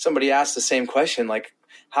somebody asked the same question, like,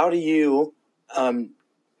 how do you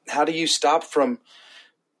stop from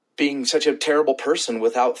being such a terrible person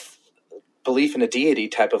without belief in a deity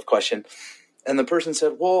type of question? And the person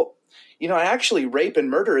said, well, I actually rape and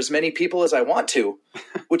murder as many people as I want to,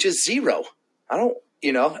 which is zero. I don't,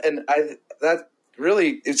 and that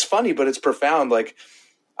really, it's funny, but it's profound. Like,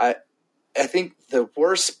 I think the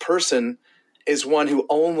worst person is one who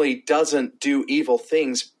only doesn't do evil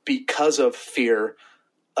things because of fear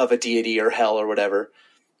of a deity or hell or whatever.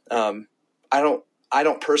 I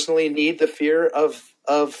don't personally need the fear of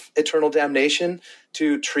eternal damnation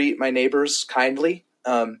to treat my neighbors kindly.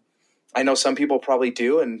 I know some people probably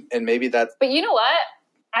do, and maybe that. But you know what?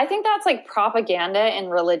 I think that's like propaganda in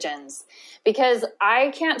religions, because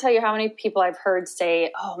I can't tell you how many people I've heard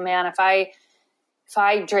say, "Oh man, if I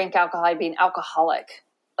drink alcohol, I'd be an alcoholic."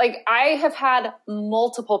 Like, I have had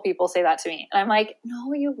multiple people say that to me, and I'm like,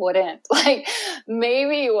 no, you wouldn't. Like,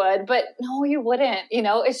 maybe you would, but no, you wouldn't.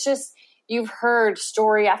 It's just, you've heard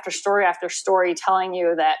story after story after story telling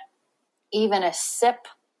you that even a sip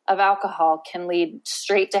of alcohol can lead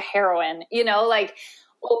straight to heroin, like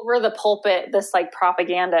over the pulpit, this like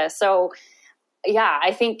propaganda. So yeah,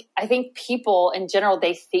 I think people in general,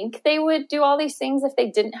 they think they would do all these things if they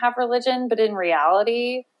didn't have religion, but in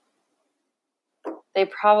reality, they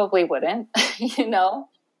probably wouldn't,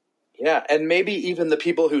 Yeah. And maybe even the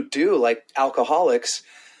people who do, like alcoholics,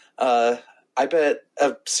 I bet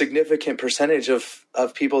a significant percentage of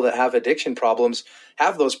people that have addiction problems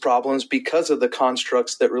have those problems because of the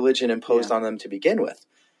constructs that religion imposed on them to begin with.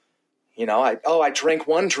 I drank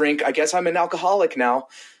one drink, I guess I'm an alcoholic now.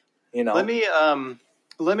 Let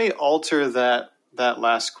me alter that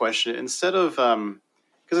last question. Instead of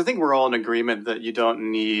because I think we're all in agreement that you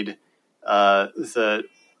don't need the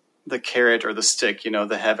carrot or the stick,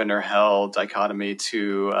 the heaven or hell dichotomy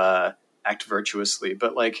to act virtuously.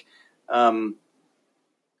 But like, I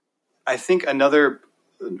think another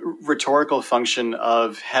rhetorical function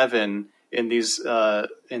of heaven in these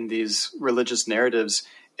religious narratives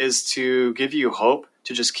is to give you hope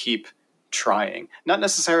to just keep trying, not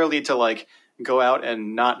necessarily to like go out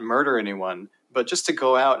and not murder anyone, but just to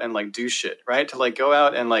go out and like do shit, right? To like go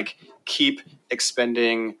out and like keep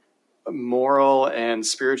expending moral and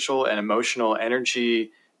spiritual and emotional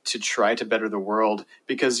energy to try to better the world,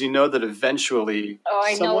 because that eventually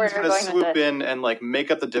someone's going to swoop in and like make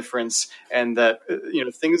up the difference, and that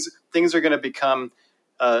things are going to become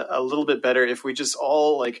a little bit better if we just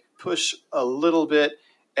all like push a little bit.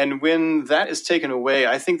 And when that is taken away,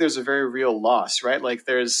 I think there's a very real loss, right? Like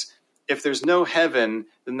if there's no heaven,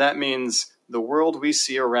 then that means the world we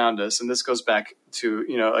see around us, and this goes back to,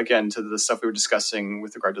 again, to the stuff we were discussing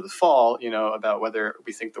with regard to the fall, about whether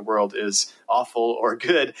we think the world is awful or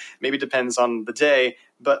good, maybe depends on the day.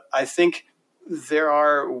 But I think there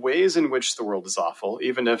are ways in which the world is awful,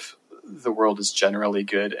 even if the world is generally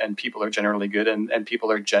good and people are generally good and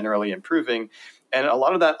people are generally improving. And a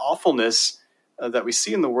lot of that awfulness that we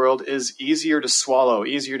see in the world is easier to swallow,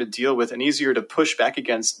 easier to deal with, and easier to push back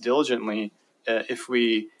against diligently if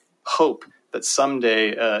we hope that someday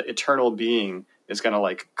eternal being is going to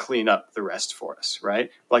like clean up the rest for us, right?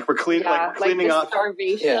 Like we're cleaning up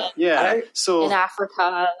starvation. Yeah. So in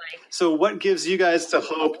Africa, so what gives you guys the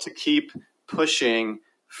hope to keep pushing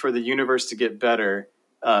for the universe to get better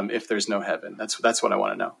if there's no heaven? That's what I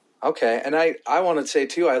want to know. Okay, and I want to say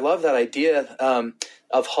too, I love that idea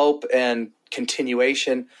of hope and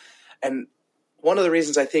continuation. And one of the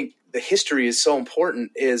reasons I think the history is so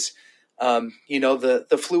important is,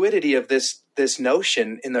 the fluidity of this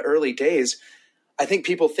notion in the early days. I think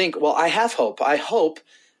people think, well, I have hope. I hope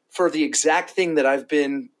for the exact thing that I've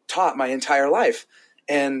been taught my entire life.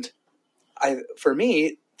 And for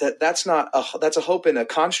me, that's a hope in a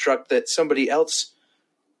construct that somebody else's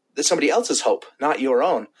hope, not your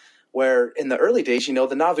own. Where in the early days, the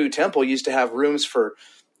Nauvoo Temple used to have rooms for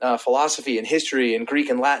philosophy and history and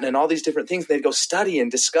Greek and Latin and all these different things. They'd go study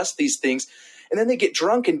and discuss these things, and then they get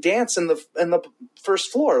drunk and dance in the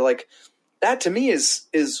first floor. Like, that to me is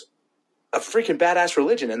a freaking badass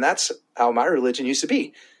religion, and that's how my religion used to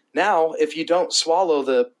be. Now, if you don't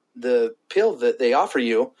swallow the pill that they offer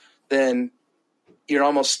you, then you're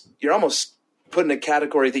almost put in a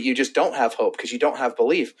category that you just don't have hope because you don't have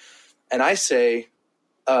belief. And I say,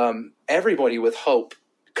 everybody with hope,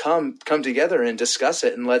 come together and discuss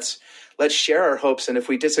it, and let's share our hopes. And if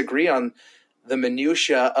we disagree on the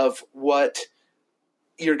minutia of what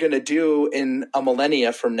you're going to do in a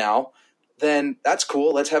millennia from now, then that's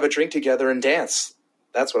cool. Let's have a drink together and dance.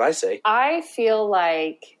 That's what I say. I feel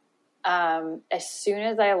like as soon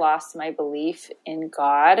as I lost my belief in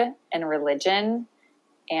God and religion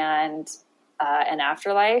and an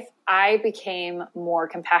afterlife, I became more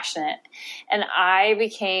compassionate, and I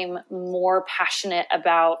became more passionate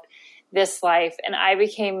about this life, and I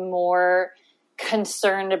became more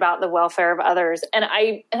concerned about the welfare of others. And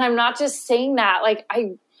I'm not just saying that, like,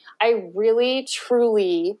 I really,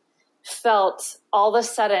 truly felt all of a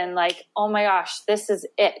sudden like, oh my gosh, this is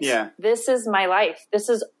it. Yeah. This is my life. This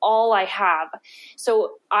is all I have.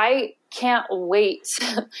 So I can't wait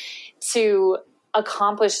to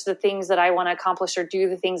accomplish the things that I want to accomplish or do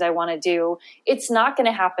the things I want to do. It's not going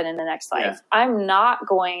to happen in the next life. Yeah. I'm not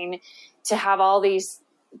going to have all these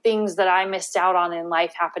things that I missed out on in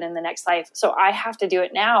life happen in the next life. So I have to do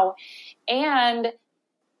it now. And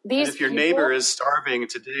if your neighbor is starving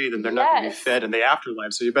today, then they're not going to be fed in the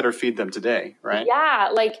afterlife. So you better feed them today, right? Yeah.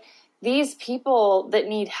 Like these people that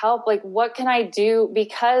need help, like what can I do?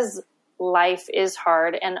 Because life is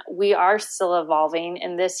hard and we are still evolving,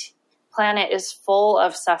 and this planet is full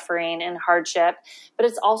of suffering and hardship, but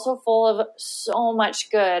it's also full of so much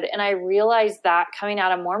good. And I realized that coming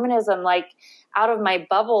out of Mormonism, like out of my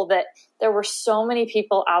bubble, that there were so many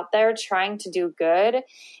people out there trying to do good.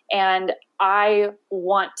 And I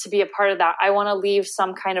want to be a part of that. I want to leave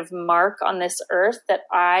some kind of mark on this earth that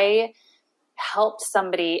I helped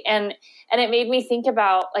somebody. And it made me think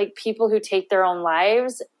about like people who take their own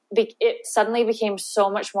lives. It suddenly became so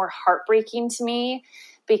much more heartbreaking to me,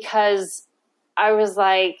 because I was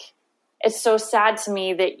like, it's so sad to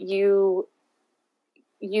me that you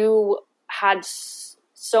had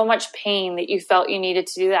so much pain that you felt you needed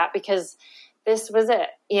to do that, because this was it,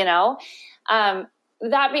 you know?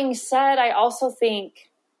 That being said, I also think,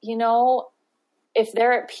 you know, if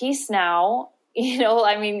they're at peace now, you know,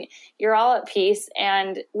 I mean, you're all at peace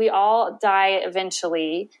and we all die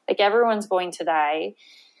eventually. Like everyone's going to die.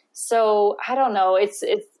 So I don't know. It's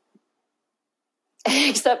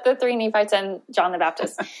except the 3 Nephites and John the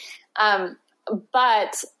Baptist.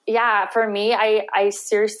 But yeah, for me, I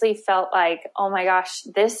seriously felt like, oh my gosh,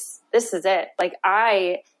 this is it. Like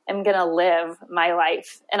I am going to live my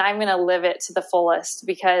life and I'm going to live it to the fullest,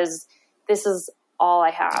 because this is all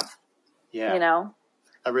I have. Yeah. You know,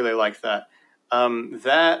 I really like that.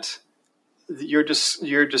 Your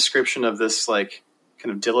description of this, like,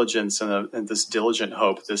 kind of diligence and this diligent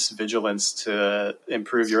hope, this vigilance to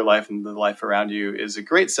improve your life and the life around you, is a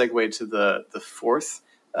great segue to the fourth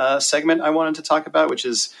segment I wanted to talk about, which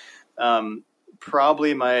is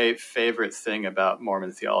probably my favorite thing about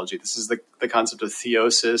Mormon theology. This is the concept of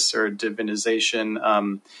theosis or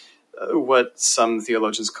divinization, what some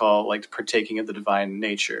theologians call like partaking of the divine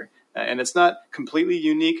nature. And it's not completely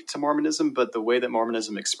unique to Mormonism, but the way that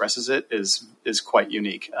Mormonism expresses it is quite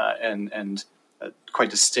unique and quite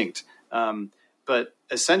distinct. But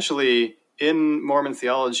essentially, in Mormon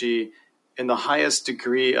theology, in the highest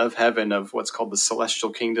degree of heaven, of what's called the celestial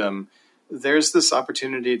kingdom, there's this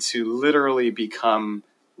opportunity to literally become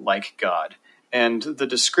like God. And the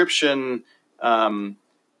description,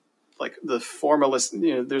 like the formalist,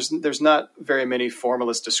 you know, there's not very many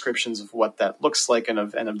formalist descriptions of what that looks like and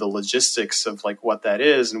of the logistics of like what that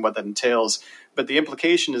is and what that entails. But the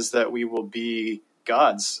implication is that we will be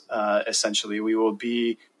gods, essentially. We will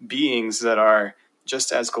be beings that are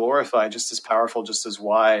just as glorified, just as powerful, just as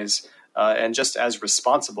wise, and just as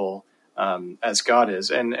responsible as God is.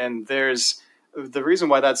 And there's the reason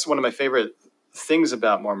why that's one of my favorite things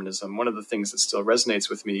about Mormonism. One of the things that still resonates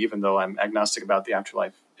with me, even though I'm agnostic about the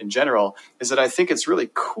afterlife in general, is that I think it's really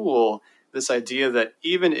cool, this idea that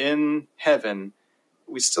even in heaven,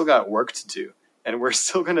 we still got work to do. And we're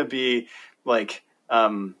still going to be like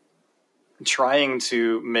trying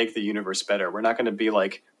to make the universe better. We're not going to be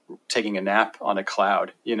like taking a nap on a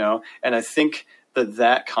cloud, you know? And I think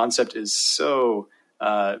that concept is so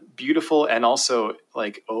beautiful and also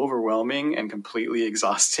like overwhelming and completely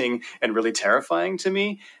exhausting and really terrifying to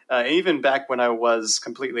me. Even back when I was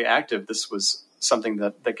completely active, this was something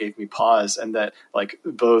that gave me pause, and that like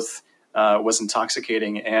both was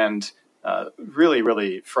intoxicating and really,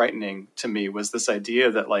 really frightening to me, was this idea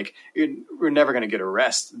that like we're never going to get a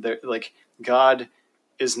rest. Like God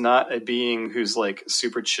is not a being who's like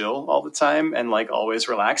super chill all the time and like always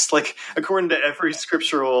relaxed. Like according to every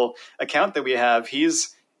scriptural account that we have,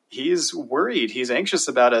 he's worried, he's anxious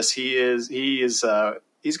about us. He's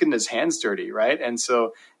getting his hands dirty, right? And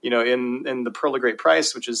so, you know, in the Pearl of Great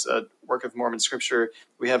Price, which is a work of Mormon scripture,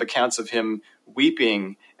 we have accounts of him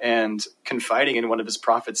weeping and confiding in one of his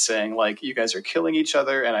prophets, saying like, you guys are killing each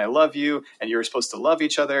other and I love you and you're supposed to love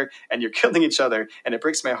each other and you're killing each other and it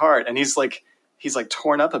breaks my heart. And he's like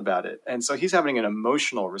torn up about it. And so he's having an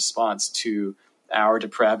emotional response to our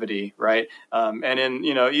depravity, right? And in,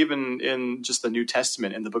 you know, even in just the New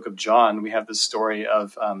Testament, in the book of John, we have this story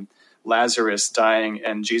of Lazarus dying,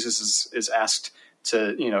 and Jesus is asked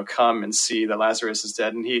to come and see that Lazarus is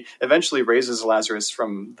dead. And he eventually raises Lazarus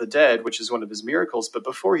from the dead, which is one of his miracles. But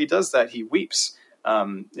before he does that, he weeps.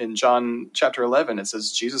 In John chapter 11, it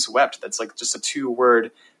says Jesus wept. That's like just a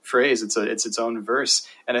 2-word phrase. It's its own verse.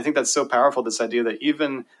 And I think that's so powerful, this idea that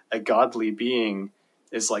even a godly being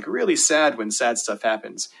is like really sad when sad stuff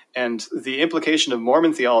happens. And the implication of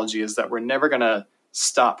Mormon theology is that we're never going to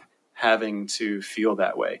stop having to feel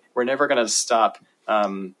that way. We're never going to stop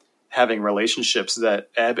having relationships that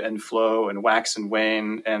ebb and flow and wax and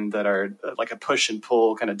wane, and that are like a push and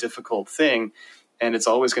pull kind of difficult thing. And it's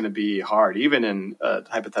always going to be hard, even in a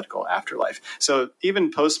hypothetical afterlife. So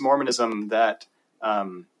even post-Mormonism, that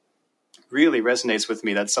really resonates with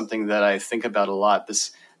me. That's something that I think about a lot,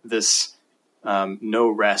 this no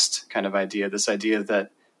rest kind of idea, this idea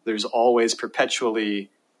that there's always perpetually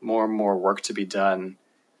more and more work to be done.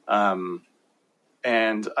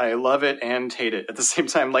 And I love it and hate it at the same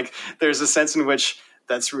time. Like, there's a sense in which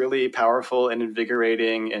that's really powerful and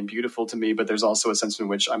invigorating and beautiful to me, but there's also a sense in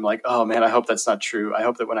which I'm like, oh man, I hope that's not true. I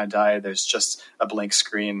hope that when I die, there's just a blank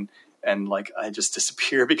screen and like I just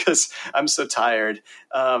disappear because I'm so tired.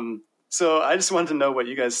 So I just wanted to know what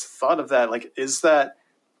you guys thought of that. Like, is that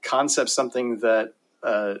concept something that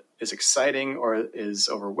is exciting or is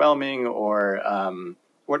overwhelming, or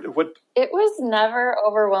what? It was never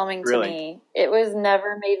overwhelming to me. It was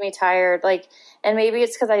never made me tired. Like, and maybe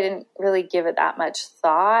it's because I didn't really give it that much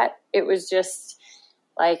thought. It was just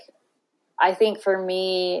like, I think for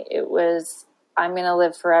me, it was, I'm going to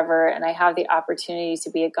live forever and I have the opportunity to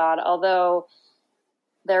be a God. Although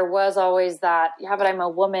there was always that, yeah, but I'm a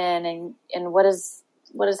woman, and what does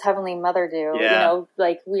Heavenly Mother do? Yeah.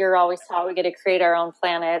 Like, we are always taught we get to create our own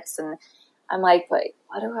planets, and I'm like, what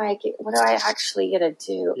do I actually get to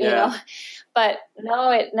do? Yeah. But no,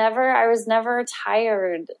 I was never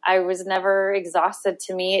tired. I was never exhausted.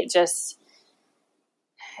 To me, it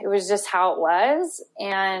was just how it was.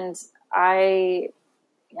 And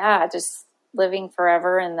just living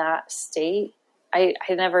forever in that state. I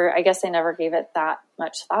guess I never gave it that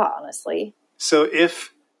much thought, honestly. So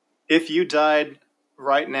if you died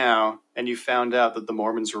right now and you found out that the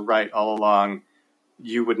Mormons were right all along,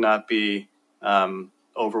 you would not be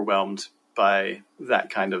overwhelmed by that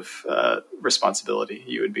kind of responsibility.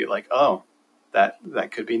 You would be like, oh,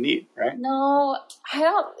 that could be neat, right? No, I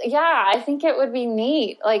don't. Yeah, I think it would be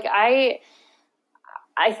neat. Like, I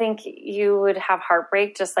think you would have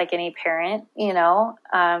heartbreak just like any parent,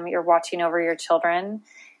 you're watching over your children,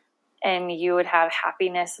 and you would have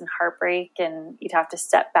happiness and heartbreak, and you'd have to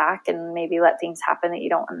step back and maybe let things happen that you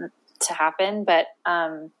don't want to happen. But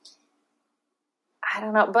I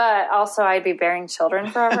don't know, but also I'd be bearing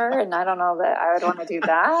children forever, and I don't know that I would want to do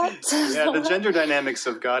that. Yeah, the gender dynamics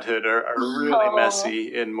of godhood are really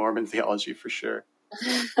messy in Mormon theology for sure.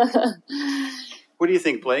 What do you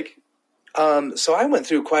think, Blake? So I went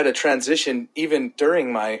through quite a transition even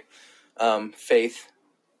during my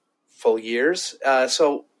faithful years.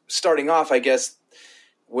 So starting off, I guess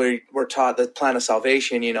we're taught the plan of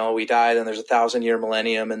salvation. We die, then there's a 1,000-year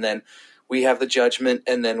millennium, and then we have the judgment,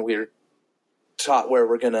 and then we're taught where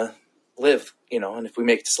we're going to live, and if we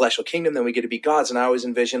make the celestial kingdom, then we get to be gods. And I always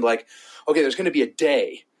envisioned like, okay, there's going to be a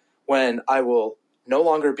day when I will no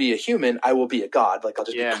longer be a human. I will be a god. Like, I'll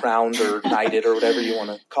just be crowned or knighted or whatever you want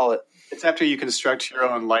to call it. It's after you construct your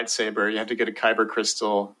own lightsaber. You have to get a kyber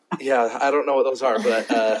crystal. Yeah, I don't know what those are, but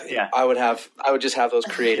I would just have those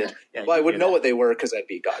created. Yeah, well, I would know what they were because I'd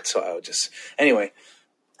be God, so I would just anyway.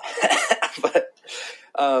 But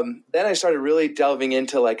then I started really delving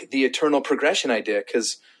into like the eternal progression idea,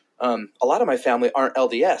 because a lot of my family aren't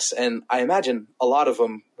LDS, and I imagine a lot of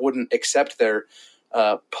them wouldn't accept their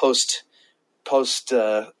post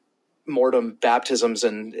mortem baptisms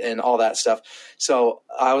and all that stuff. So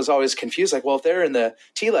I was always confused, like, well, if they're in the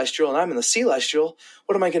telestial and I'm in the celestial,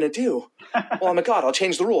 what am I going to do? Well, I'm a god. I'll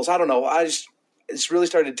change the rules. I don't know. I just really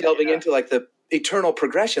started delving into like the eternal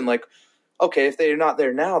progression. Like, okay, if they're not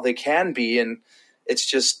there now, they can be, and it's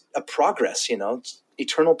just a progress, it's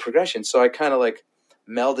eternal progression. So I kind of like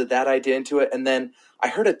melded that idea into it. And then I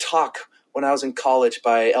heard a talk when I was in college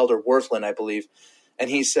by Elder Worthland, I believe. And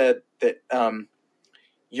he said that,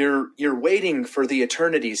 you're waiting for the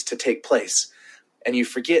eternities to take place, and you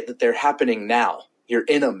forget that they're happening now. You're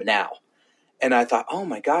in them now. And I thought, oh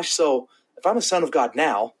my gosh, so if I'm a son of God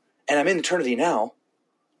now and I'm in eternity now,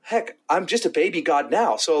 heck, I'm just a baby God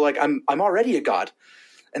now. So like I'm already a God.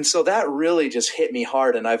 And so that really just hit me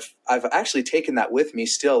hard. And I've actually taken that with me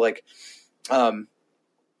still. Like,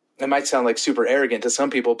 it might sound like super arrogant to some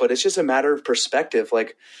people, but it's just a matter of perspective.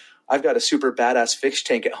 Like, I've got a super badass fish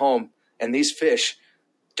tank at home, and these fish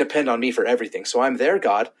depend on me for everything. So I'm their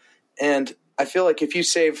God. And I feel like if you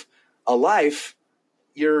save a life,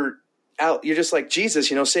 you're just like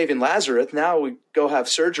Jesus, saving Lazarus. Now we go have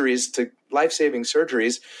life-saving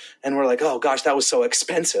surgeries, and we're like, oh gosh, that was so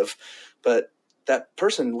expensive. But that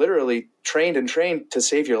person literally trained to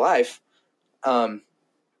save your life.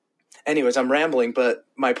 Anyways, I'm rambling, but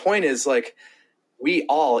my point is, like,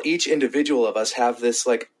 each individual of us have this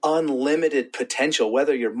like unlimited potential,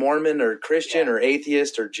 whether you're Mormon or Christian or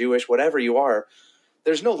atheist or Jewish, whatever you are,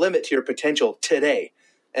 there's no limit to your potential today.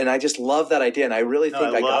 And I just love that idea. And I really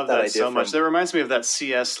think I got that idea so much. That reminds me of that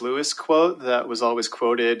C.S. Lewis quote that was always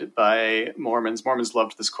quoted by Mormons. Mormons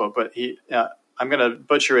loved this quote, but I'm going to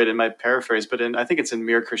butcher it in my paraphrase, but I think it's in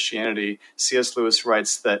Mere Christianity. C.S. Lewis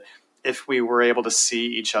writes that if we were able to see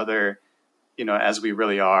each other, as we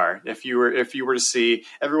really are, if you were to see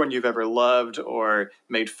everyone you've ever loved or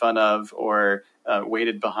made fun of or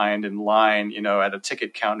waited behind in line, at a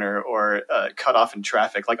ticket counter or cut off in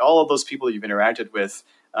traffic, like all of those people you've interacted with,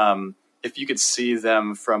 if you could see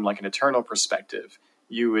them from like an eternal perspective,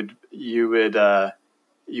 you would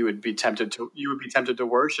be tempted to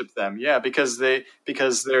worship them. Yeah. Because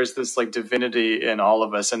there's this like divinity in all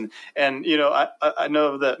of us. And I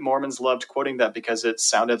know that Mormons loved quoting that because it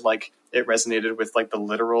sounded like it resonated with like the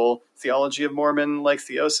literal theology of Mormon, like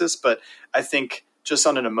theosis. But I think just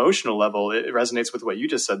on an emotional level, it resonates with what you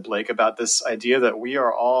just said, Blake, about this idea that we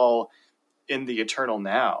are all in the eternal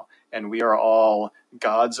now. And we are all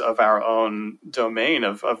gods of our own domain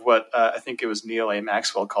of what I think it was Neil A.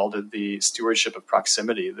 Maxwell called it, the stewardship of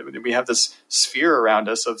proximity. We have this sphere around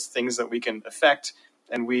us of things that we can affect,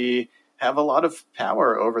 and we have a lot of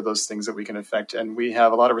power over those things that we can affect, and we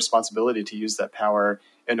have a lot of responsibility to use that power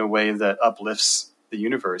in a way that uplifts the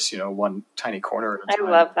universe, one tiny corner at a time.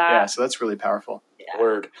 I love that. Yeah, so that's really powerful. Yeah.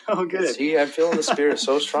 Word. Oh, good. See, I'm feeling the spirit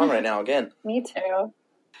so strong right now again. Me too.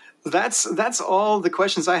 That's all the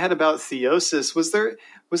questions I had about theosis. Was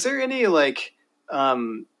there any like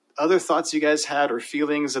other thoughts you guys had or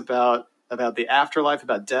feelings about the afterlife,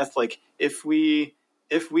 about death? Like if we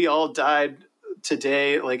all died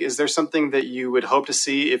today, like is there something that you would hope to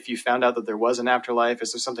see if you found out that there was an afterlife?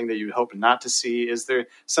 Is there something that you would hope not to see? Is there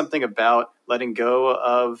something about letting go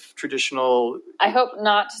of traditional? I hope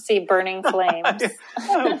not to see burning flames.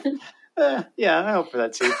 Yeah, I hope for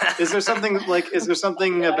that too. Is there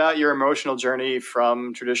something about your emotional journey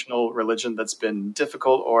from traditional religion that's been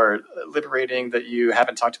difficult or liberating that you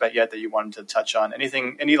haven't talked about yet that you wanted to touch on?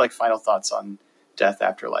 Any like final thoughts on death,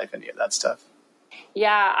 afterlife, any of that stuff?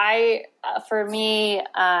 Yeah, for me,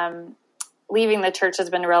 leaving the church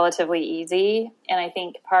has been relatively easy. And I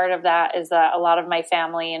think part of that is that a lot of my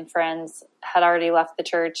family and friends had already left the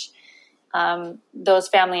church. Those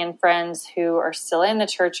family and friends who are still in the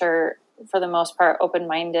church are, for the most part,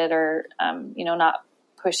 open-minded or, not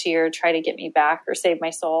pushy or try to get me back or save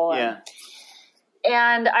my soul. Yeah.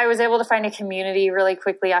 And I was able to find a community really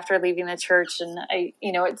quickly after leaving the church. And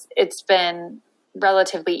it's been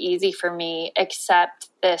relatively easy for me, except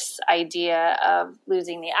this idea of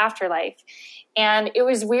losing the afterlife. And it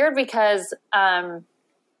was weird because,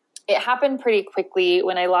 it happened pretty quickly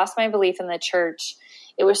when I lost my belief in the church.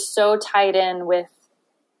 It was so tied in with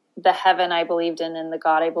the heaven I believed in and the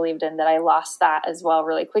God I believed in that I lost that as well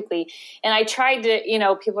really quickly. And I tried to,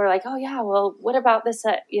 people are like, oh yeah, well, what about this?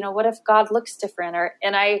 What if God looks different?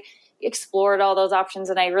 And I explored all those options,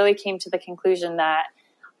 and I really came to the conclusion that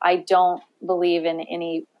I don't believe in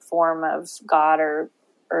any form of God or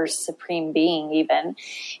supreme being even.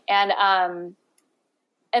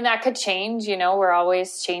 And that could change, we're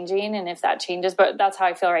always changing. And if that changes, but that's how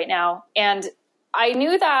I feel right now. And I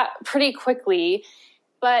knew that pretty quickly,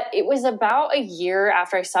 but it was about a year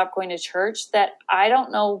after I stopped going to church that I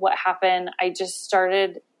don't know what happened. I just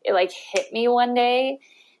started, it like hit me one day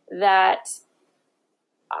that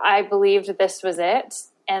I believed this was it.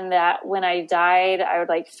 And that when I died, I would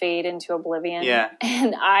like fade into oblivion. Yeah.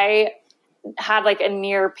 And I had like a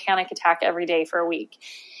near panic attack every day for a week.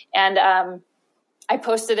 And I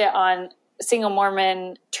posted it on Single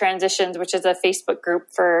Mormon Transitions, which is a Facebook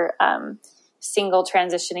group for single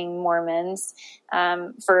transitioning Mormons,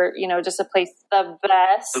 for, just a place, the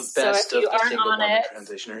best. The best so if you of the aren't single on Mormon it,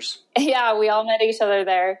 transitioners. Yeah, we all met each other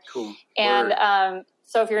there. Cool. And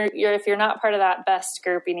so if you're not part of that best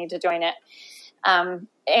group, you need to join it.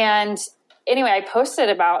 And anyway, I posted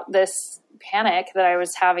about this panic that I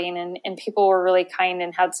was having, and people were really kind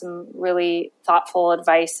and had some really thoughtful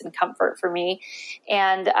advice and comfort for me.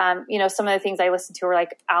 And, some of the things I listened to were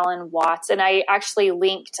like Alan Watts, and I actually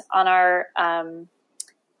linked on our,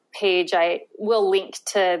 page. I will link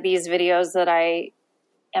to these videos that I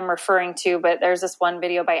am referring to, but there's this one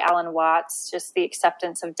video by Alan Watts, just the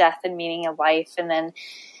acceptance of death and meaning of life. And then,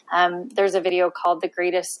 There's a video called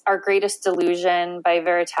Our Greatest Delusion by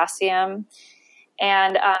Veritasium.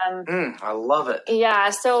 And I love it.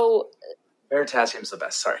 Yeah. So Veritasium's the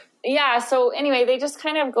best. Sorry. Yeah. So anyway, they just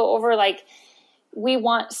kind of go over like, we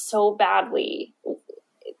want so badly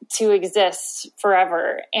to exist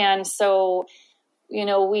forever. And so,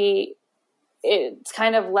 it's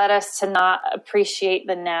kind of led us to not appreciate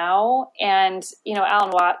the now. And,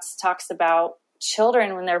 Alan Watts talks about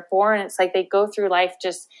children when they're born. It's like they go through life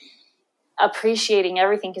just appreciating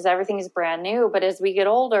everything because everything is brand new. But as we get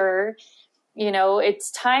older,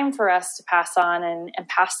 it's time for us to pass on and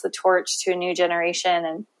pass the torch to a new generation.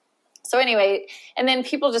 And so anyway, and then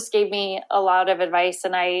people just gave me a lot of advice,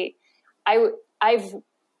 and I've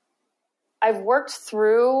worked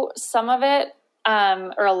through some of it,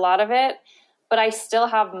 or a lot of it, but I still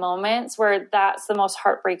have moments where that's the most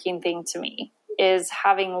heartbreaking thing to me, is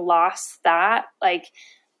having lost that, like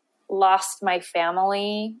lost my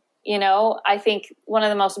family. I think one of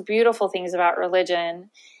the most beautiful things about religion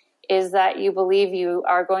is that you believe you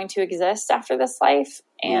are going to exist after this life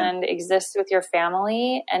and exist with your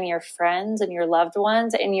family and your friends and your loved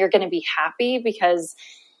ones. And you're going to be happy because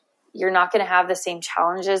you're not going to have the same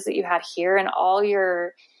challenges that you had here, and all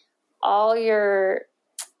your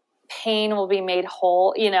pain will be made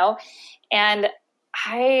whole, and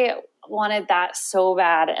I wanted that so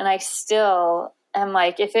bad. And I still am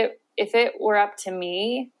like, if it were up to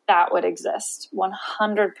me, that would exist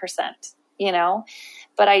 100%,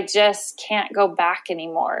 but I just can't go back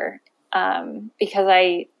anymore. Because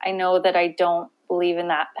I know that I don't believe in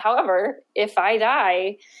that. However, if I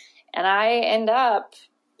die and I end up,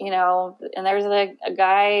 and there's a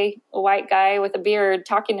white guy with a beard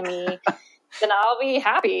talking to me, then I'll be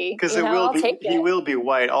happy. Because he will be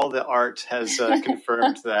white. All the art has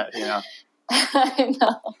confirmed that, I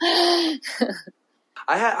know.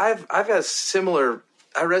 I've got a similar,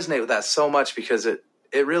 I resonate with that so much because it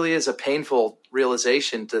really is a painful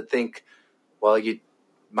realization to think, well, you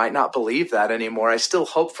might not believe that anymore. I still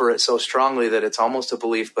hope for it so strongly that it's almost a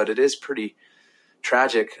belief, but it is pretty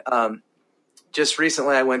tragic. Just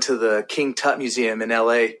recently I went to the King Tut Museum in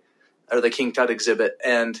LA, or the King Tut exhibit,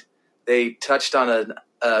 and they touched on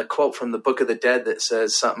a quote from the Book of the Dead that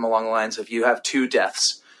says something along the lines of, you have two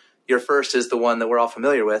deaths. Your first is the one that we're all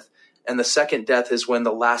familiar with, and the second death is when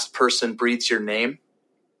the last person breathes your name.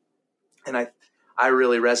 And I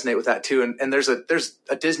really resonate with that too. And there's a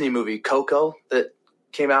Disney movie, Coco, that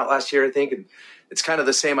came out last year, I think. And it's kind of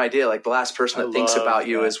the same idea. Like the last person that thinks about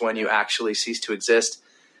you is when you actually cease to exist.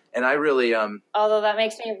 And I really, although that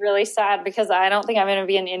makes me really sad because I don't think I'm going to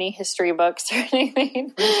be in any history books or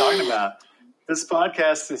anything. What are you talking about? This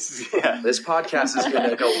podcast is going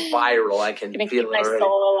to go viral. I can feel keep it my already.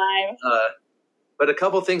 Soul alive. But a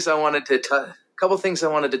couple things I wanted to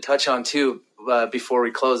touch on too before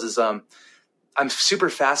we close is I'm super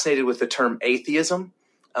fascinated with the term atheism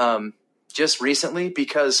just recently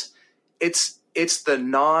because it's the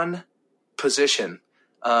non-position.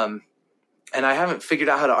 And I haven't figured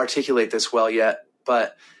out how to articulate this well yet,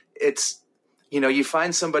 but it's, you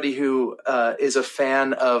find somebody who is a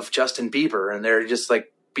fan of Justin Bieber and they're just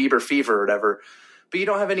like Bieber fever or whatever, but you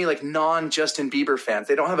don't have any like non-Justin Bieber fans.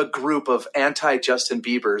 They don't have a group of anti-Justin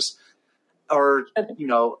Biebers or,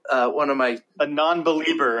 one of my... A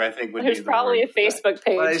non-believer, I think, would There's be probably a Facebook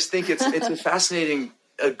page. But I just think it's a fascinating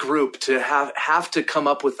group to have to come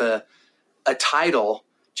up with a title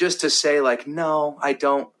just to say like, no, I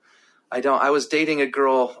don't. I was dating a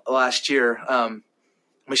girl last year,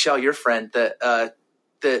 Michelle, your friend, that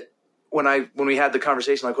when we had the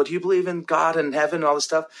conversation, like, well, do you believe in God and heaven and all this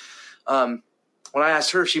stuff? When I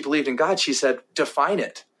asked her if she believed in God, she said, define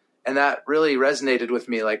it. And that really resonated with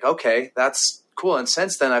me. Like, okay, that's cool. And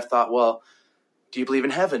since then I've thought, well, do you believe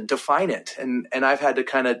in heaven? Define it. And I've had to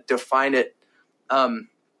kind of define it,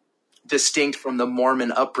 distinct from the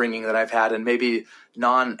Mormon upbringing that I've had and maybe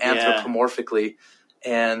non-anthropomorphically.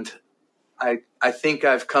 Yeah. And I think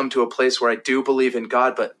I've come to a place where I do believe in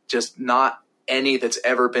God, but just not any that's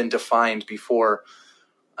ever been defined before.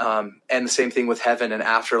 And the same thing with heaven and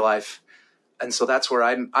afterlife. And so that's where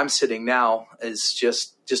I'm sitting now, is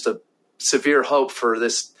just a severe hope for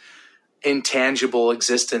this intangible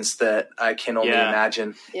existence that I can only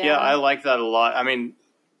imagine. Yeah, I like that a lot. I mean,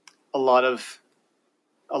 a lot of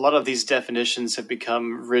these definitions have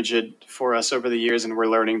become rigid for us over the years, and we're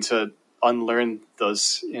learning to unlearn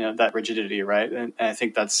those, that rigidity, right? And I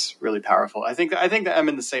think that's really powerful. I think that I'm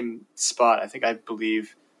in the same spot. I think I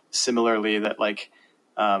believe similarly that, like,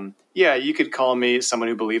 you could call me someone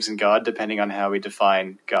who believes in God depending on how we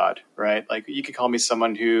define God, right? Like, you could call me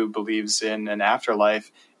someone who believes in an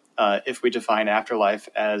afterlife if we define afterlife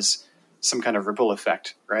as some kind of ripple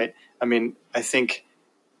effect, right? I mean, I think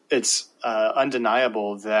it's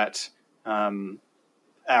undeniable that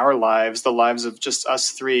our lives, the lives of just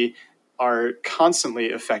us three, are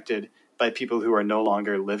constantly affected by people who are no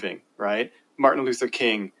longer living, right? Martin Luther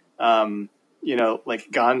King,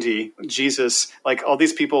 like Gandhi, Jesus, like all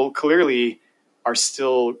these people clearly are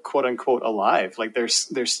still quote unquote alive. Like they're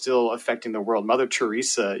still affecting the world. Mother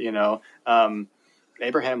Teresa,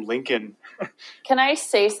 Abraham Lincoln. Can I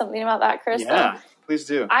say something about that, Chris? Yeah, please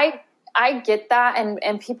do. I get that,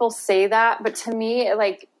 and people say that, but to me,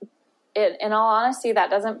 like, in all honesty, that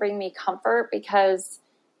doesn't bring me comfort, because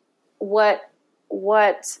what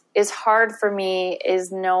is hard for me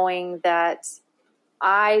is knowing that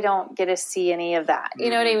I don't get to see any of that. You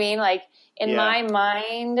know what I mean? Like in my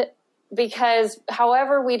mind, because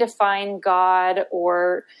however we define God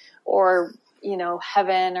or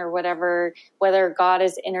heaven or whatever, whether God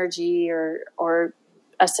is energy or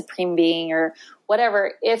a supreme being or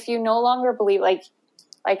whatever, if you no longer believe, like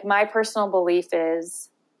my personal belief is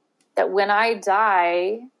that when I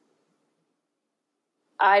die,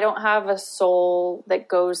 I don't have a soul that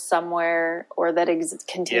goes somewhere or that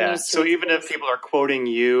continues. Yeah. So even if people are quoting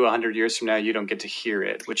you 100 years from now, you don't get to hear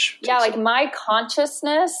it, which my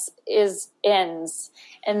consciousness ends,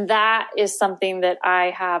 and that is something that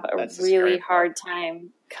I have a really hard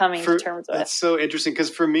time coming to terms with. That's so interesting,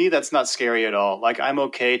 because for me, that's not scary at all. Like I'm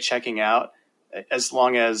okay checking out as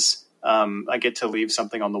long as I get to leave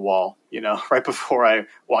something on the wall, right before I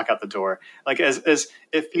walk out the door. Like as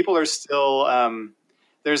if people are still.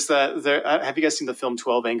 Have you guys seen the film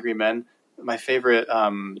 12 Angry Men? My favorite.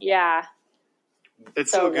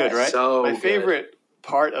 It's so good, right? My favorite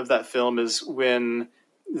part of that film is when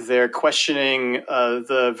they're questioning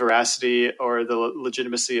the veracity or the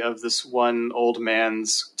legitimacy of this one old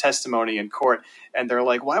man's testimony in court. And they're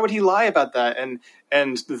like, why would he lie about that? And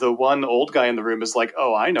the one old guy in the room is like,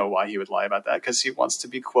 oh, I know why he would lie about that, because he wants to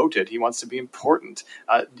be quoted. He wants to be important.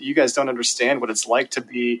 You guys don't understand what it's like to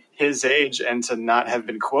be his age and to not have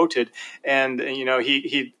been quoted. And,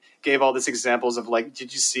 he gave all these examples of like,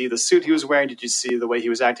 did you see the suit he was wearing? Did you see the way he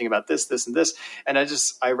was acting about this, this, and this? And I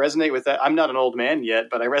resonate with that. I'm not an old man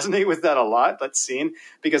yet, but I resonate with that a lot, that scene,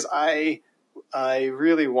 because I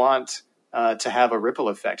really want to have a ripple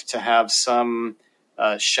effect, to have some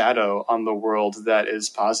shadow on the world that is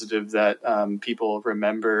positive, that people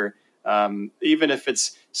remember, even if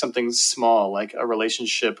it's something small, like a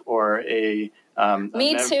relationship or a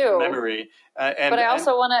memory. But I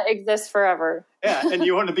also want to exist forever. Yeah, and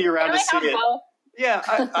you want to be around to see it. Both? Yeah,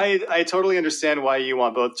 I totally understand why you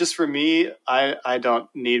want both. Just for me, I don't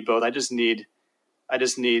need both. I just need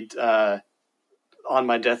on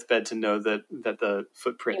my deathbed to know that the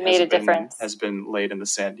footprint has been laid in the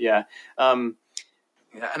sand. Yeah. And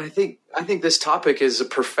I think this topic is a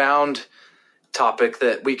profound topic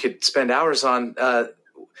that we could spend hours on.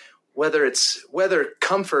 Whether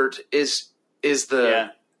comfort is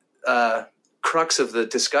the crux of the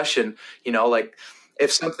discussion. Like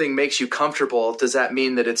if something makes you comfortable, does that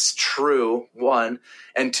mean that it's true? One,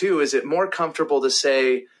 and two, is it more comfortable to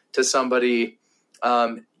say to somebody,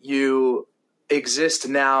 you exist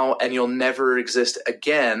now and you'll never exist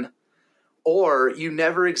again? Or you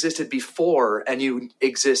never existed before and you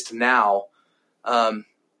exist now.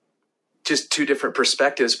 Just two different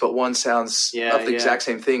perspectives, but one sounds of the exact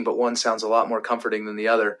same thing, but one sounds a lot more comforting than the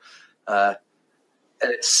other. And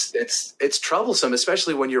it's troublesome,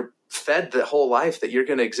 especially when you're fed the whole life that you're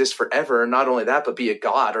going to exist forever. And not only that, but be a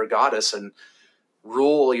god or goddess and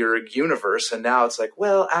rule your universe. And now it's like,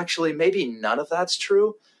 well, actually, maybe none of that's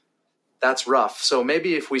true. That's rough. So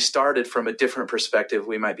maybe if we started from a different perspective,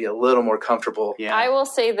 we might be a little more comfortable. Yeah. I will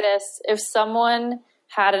say this. If someone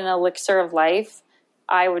had an elixir of life,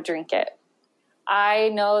 I would drink it. I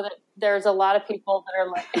know that there's a lot of people that are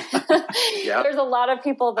like, there's a lot of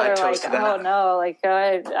people that are like, oh no, like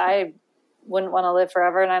I wouldn't want to live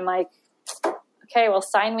forever. And I'm like, okay, well,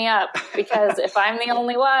 sign me up, because if I'm the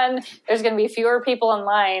only one, there's going to be fewer people in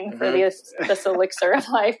line for this elixir of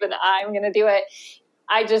life, and I'm going to do it.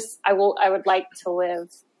 I would like to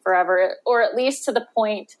live forever, or at least to the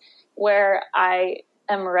point where I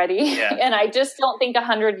am ready. Yeah. And I just don't think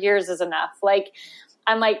 100 years is enough. Like,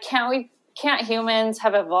 I'm like, can't humans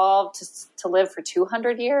have evolved to live for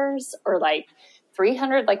 200 years or like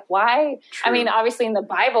 300? Like, why? True. I mean, obviously in the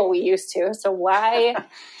Bible we used to, so why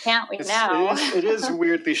can't we now? It is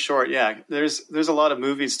weirdly short. Yeah. There's a lot of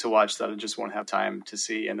movies to watch that I just won't have time to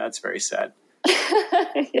see. And that's very sad.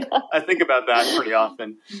 Yeah. I think about that pretty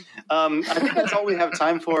often. I think that's all we have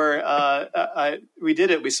time for. We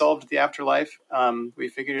did it. We solved the afterlife. We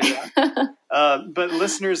figured it out. But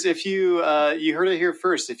listeners, if you heard it here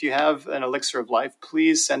first, if you have an elixir of life,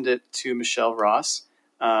 please send it to Michelle Ross.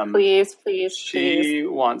 Please. She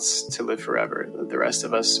wants to live forever. The rest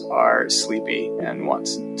of us are sleepy and want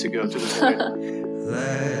to go to the void.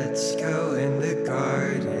 Let's go in the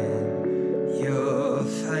garden. You'll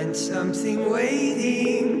find something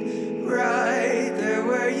waiting right there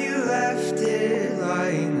where you left it,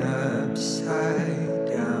 lying upside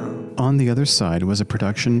down. On the Other Side was a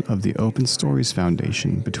production of the Open Stories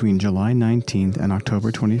Foundation between July 19th and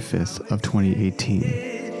October 25th of 2018.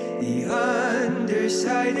 The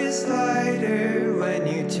underside is lighter when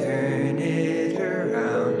you turn it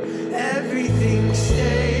around. Everything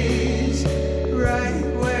stays right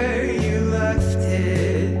where you left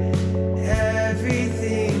it.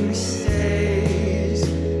 Everything stays,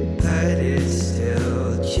 but it's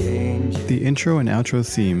still changing. The intro and outro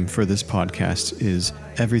theme for this podcast is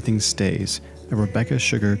Everything Stays, a Rebecca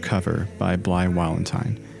Sugar cover by Bly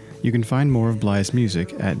Walentine. You can find more of Bly's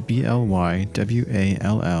music at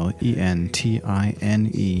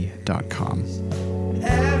blywallentine.com.